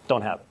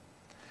don't have it.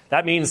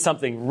 That means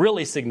something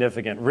really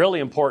significant, really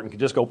important could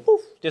just go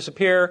poof,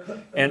 disappear,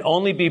 and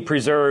only be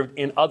preserved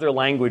in other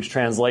language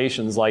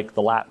translations like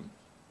the Latin.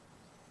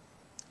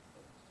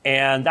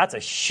 And that's a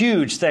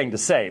huge thing to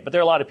say, but there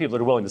are a lot of people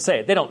that are willing to say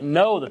it. They don't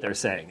know that they're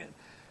saying it.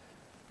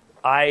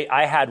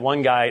 I had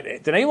one guy.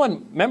 Did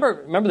anyone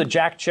remember the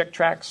Jack Chick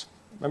tracks?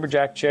 Remember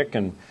Jack Chick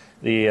and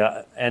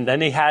and then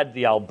he had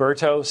the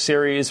Alberto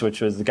series,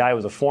 which was the guy who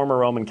was a former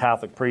Roman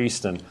Catholic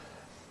priest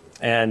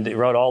and he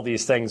wrote all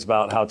these things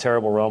about how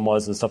terrible Rome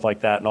was and stuff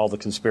like that, and all the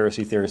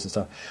conspiracy theories and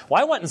stuff. Well,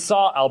 I went and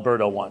saw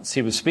Alberto once.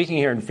 He was speaking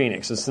here in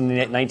Phoenix. This is in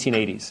the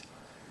 1980s.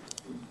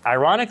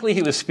 Ironically,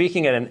 he was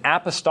speaking at an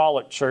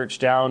apostolic church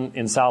down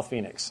in South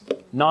Phoenix,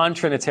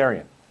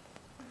 non-Trinitarian.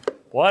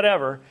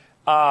 Whatever.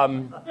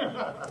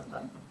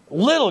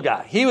 Little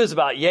guy. He was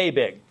about yay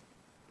big.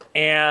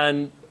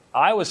 And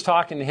I was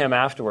talking to him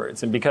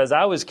afterwards, and because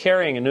I was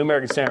carrying a New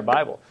American Standard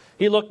Bible,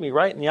 he looked me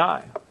right in the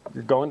eye.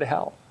 You're going to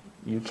hell.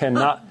 You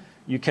cannot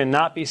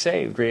be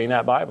saved reading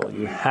that Bible.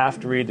 You have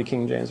to read the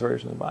King James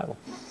Version of the Bible.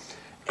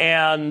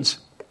 And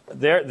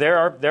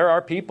there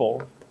are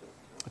people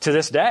to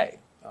this day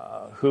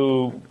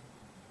who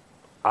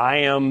I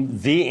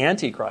am the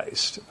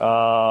Antichrist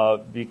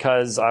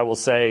because I will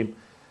say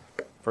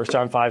 1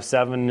 John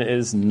 5:7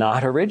 is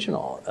not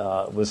original.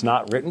 It was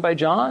not written by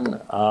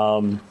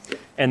John.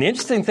 And the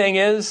interesting thing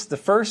is the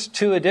first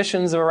two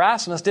editions of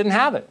Erasmus didn't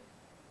have it.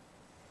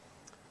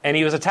 And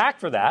he was attacked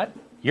for that.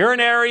 You're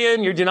an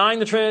Arian, you're denying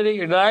the Trinity,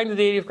 you're denying the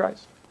deity of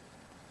Christ.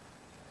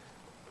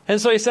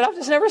 And so he said, I've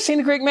just never seen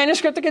a Greek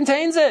manuscript that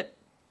contains it.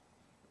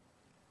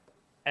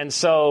 And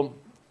so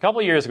a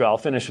couple of years ago, I'll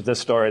finish with this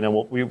story, and then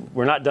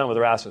we're not done with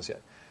Erasmus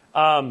yet.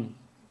 A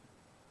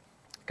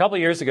couple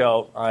of years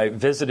ago, I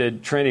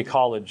visited Trinity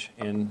College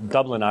in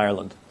Dublin,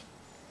 Ireland.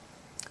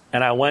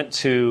 And I went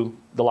to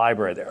the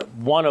library there,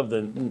 one of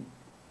the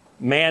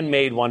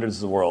man-made wonders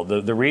of the world.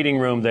 The reading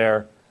room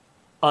there,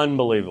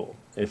 unbelievable.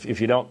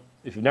 If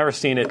you've never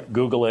seen it,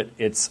 Google it.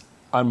 It's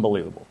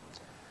unbelievable.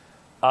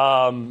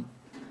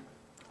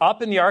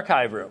 Up in the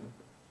archive room,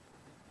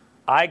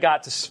 I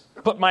got to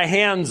put my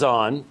hands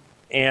on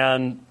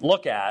and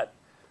look at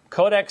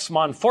Codex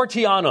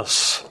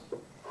Montfortianus.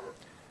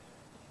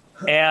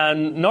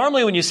 And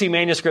normally when you see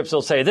manuscripts,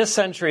 they'll say this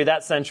century,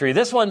 that century.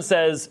 This one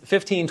says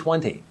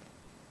 1520.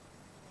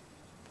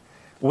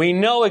 We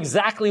know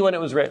exactly when it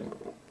was written.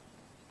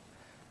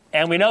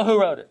 And we know who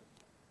wrote it.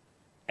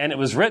 And it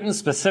was written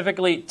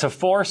specifically to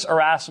force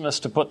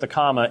Erasmus to put the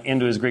comma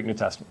into his Greek New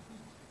Testament.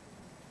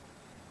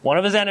 One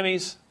of his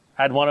enemies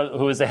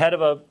who was the head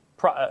of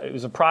he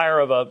was a prior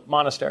of a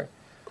monastery,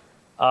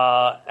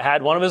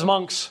 had one of his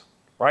monks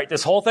write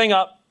this whole thing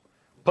up,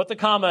 put the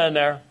comma in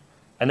there,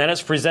 and then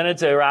it's presented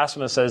to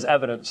Erasmus as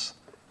evidence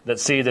that,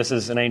 see, this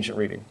is an ancient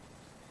reading.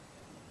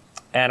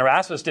 And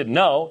Erasmus didn't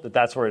know that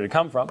that's where it had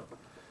come from.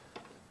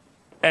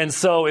 And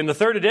so in the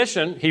third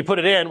edition, he put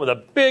it in with a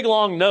big,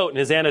 long note in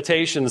his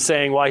annotation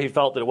saying why he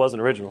felt that it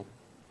wasn't original.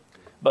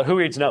 But who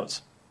reads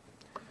notes?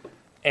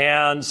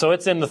 And so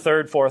it's in the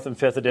third, fourth, and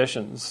fifth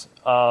editions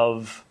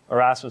of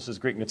Erasmus's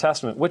Greek New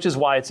Testament, which is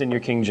why it's in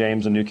your King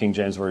James and New King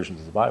James versions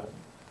of the Bible.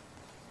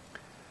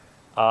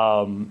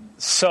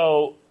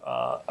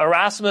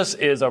 Erasmus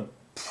is a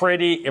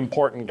pretty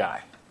important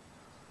guy.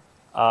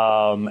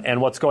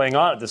 And what's going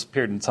on at this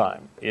period in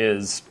time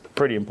is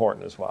pretty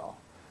important as well.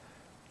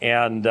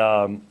 And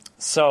but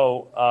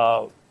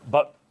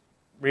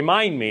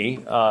remind me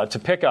to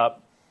pick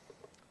up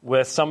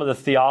with some of the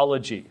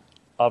theology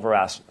of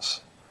Erasmus.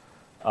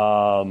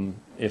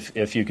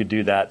 If you could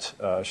do that,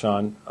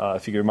 Sean,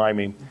 if you could remind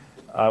me.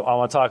 I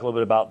want to talk a little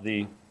bit about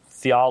the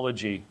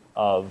theology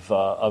of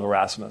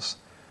Erasmus,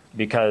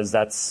 because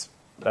that's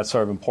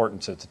sort of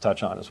important to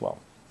touch on as well.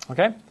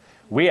 Okay?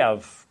 We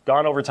have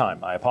gone over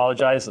time. I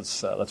apologize.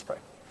 Let's pray.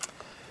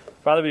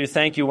 Father, we do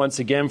thank you once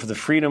again for the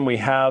freedom we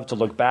have to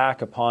look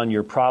back upon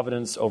your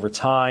providence over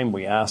time.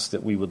 We ask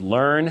that we would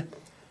learn,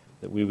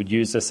 that we would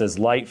use this as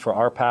light for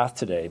our path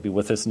today. Be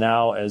with us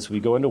now as we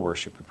go into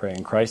worship. We pray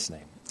in Christ's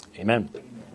name. Amen.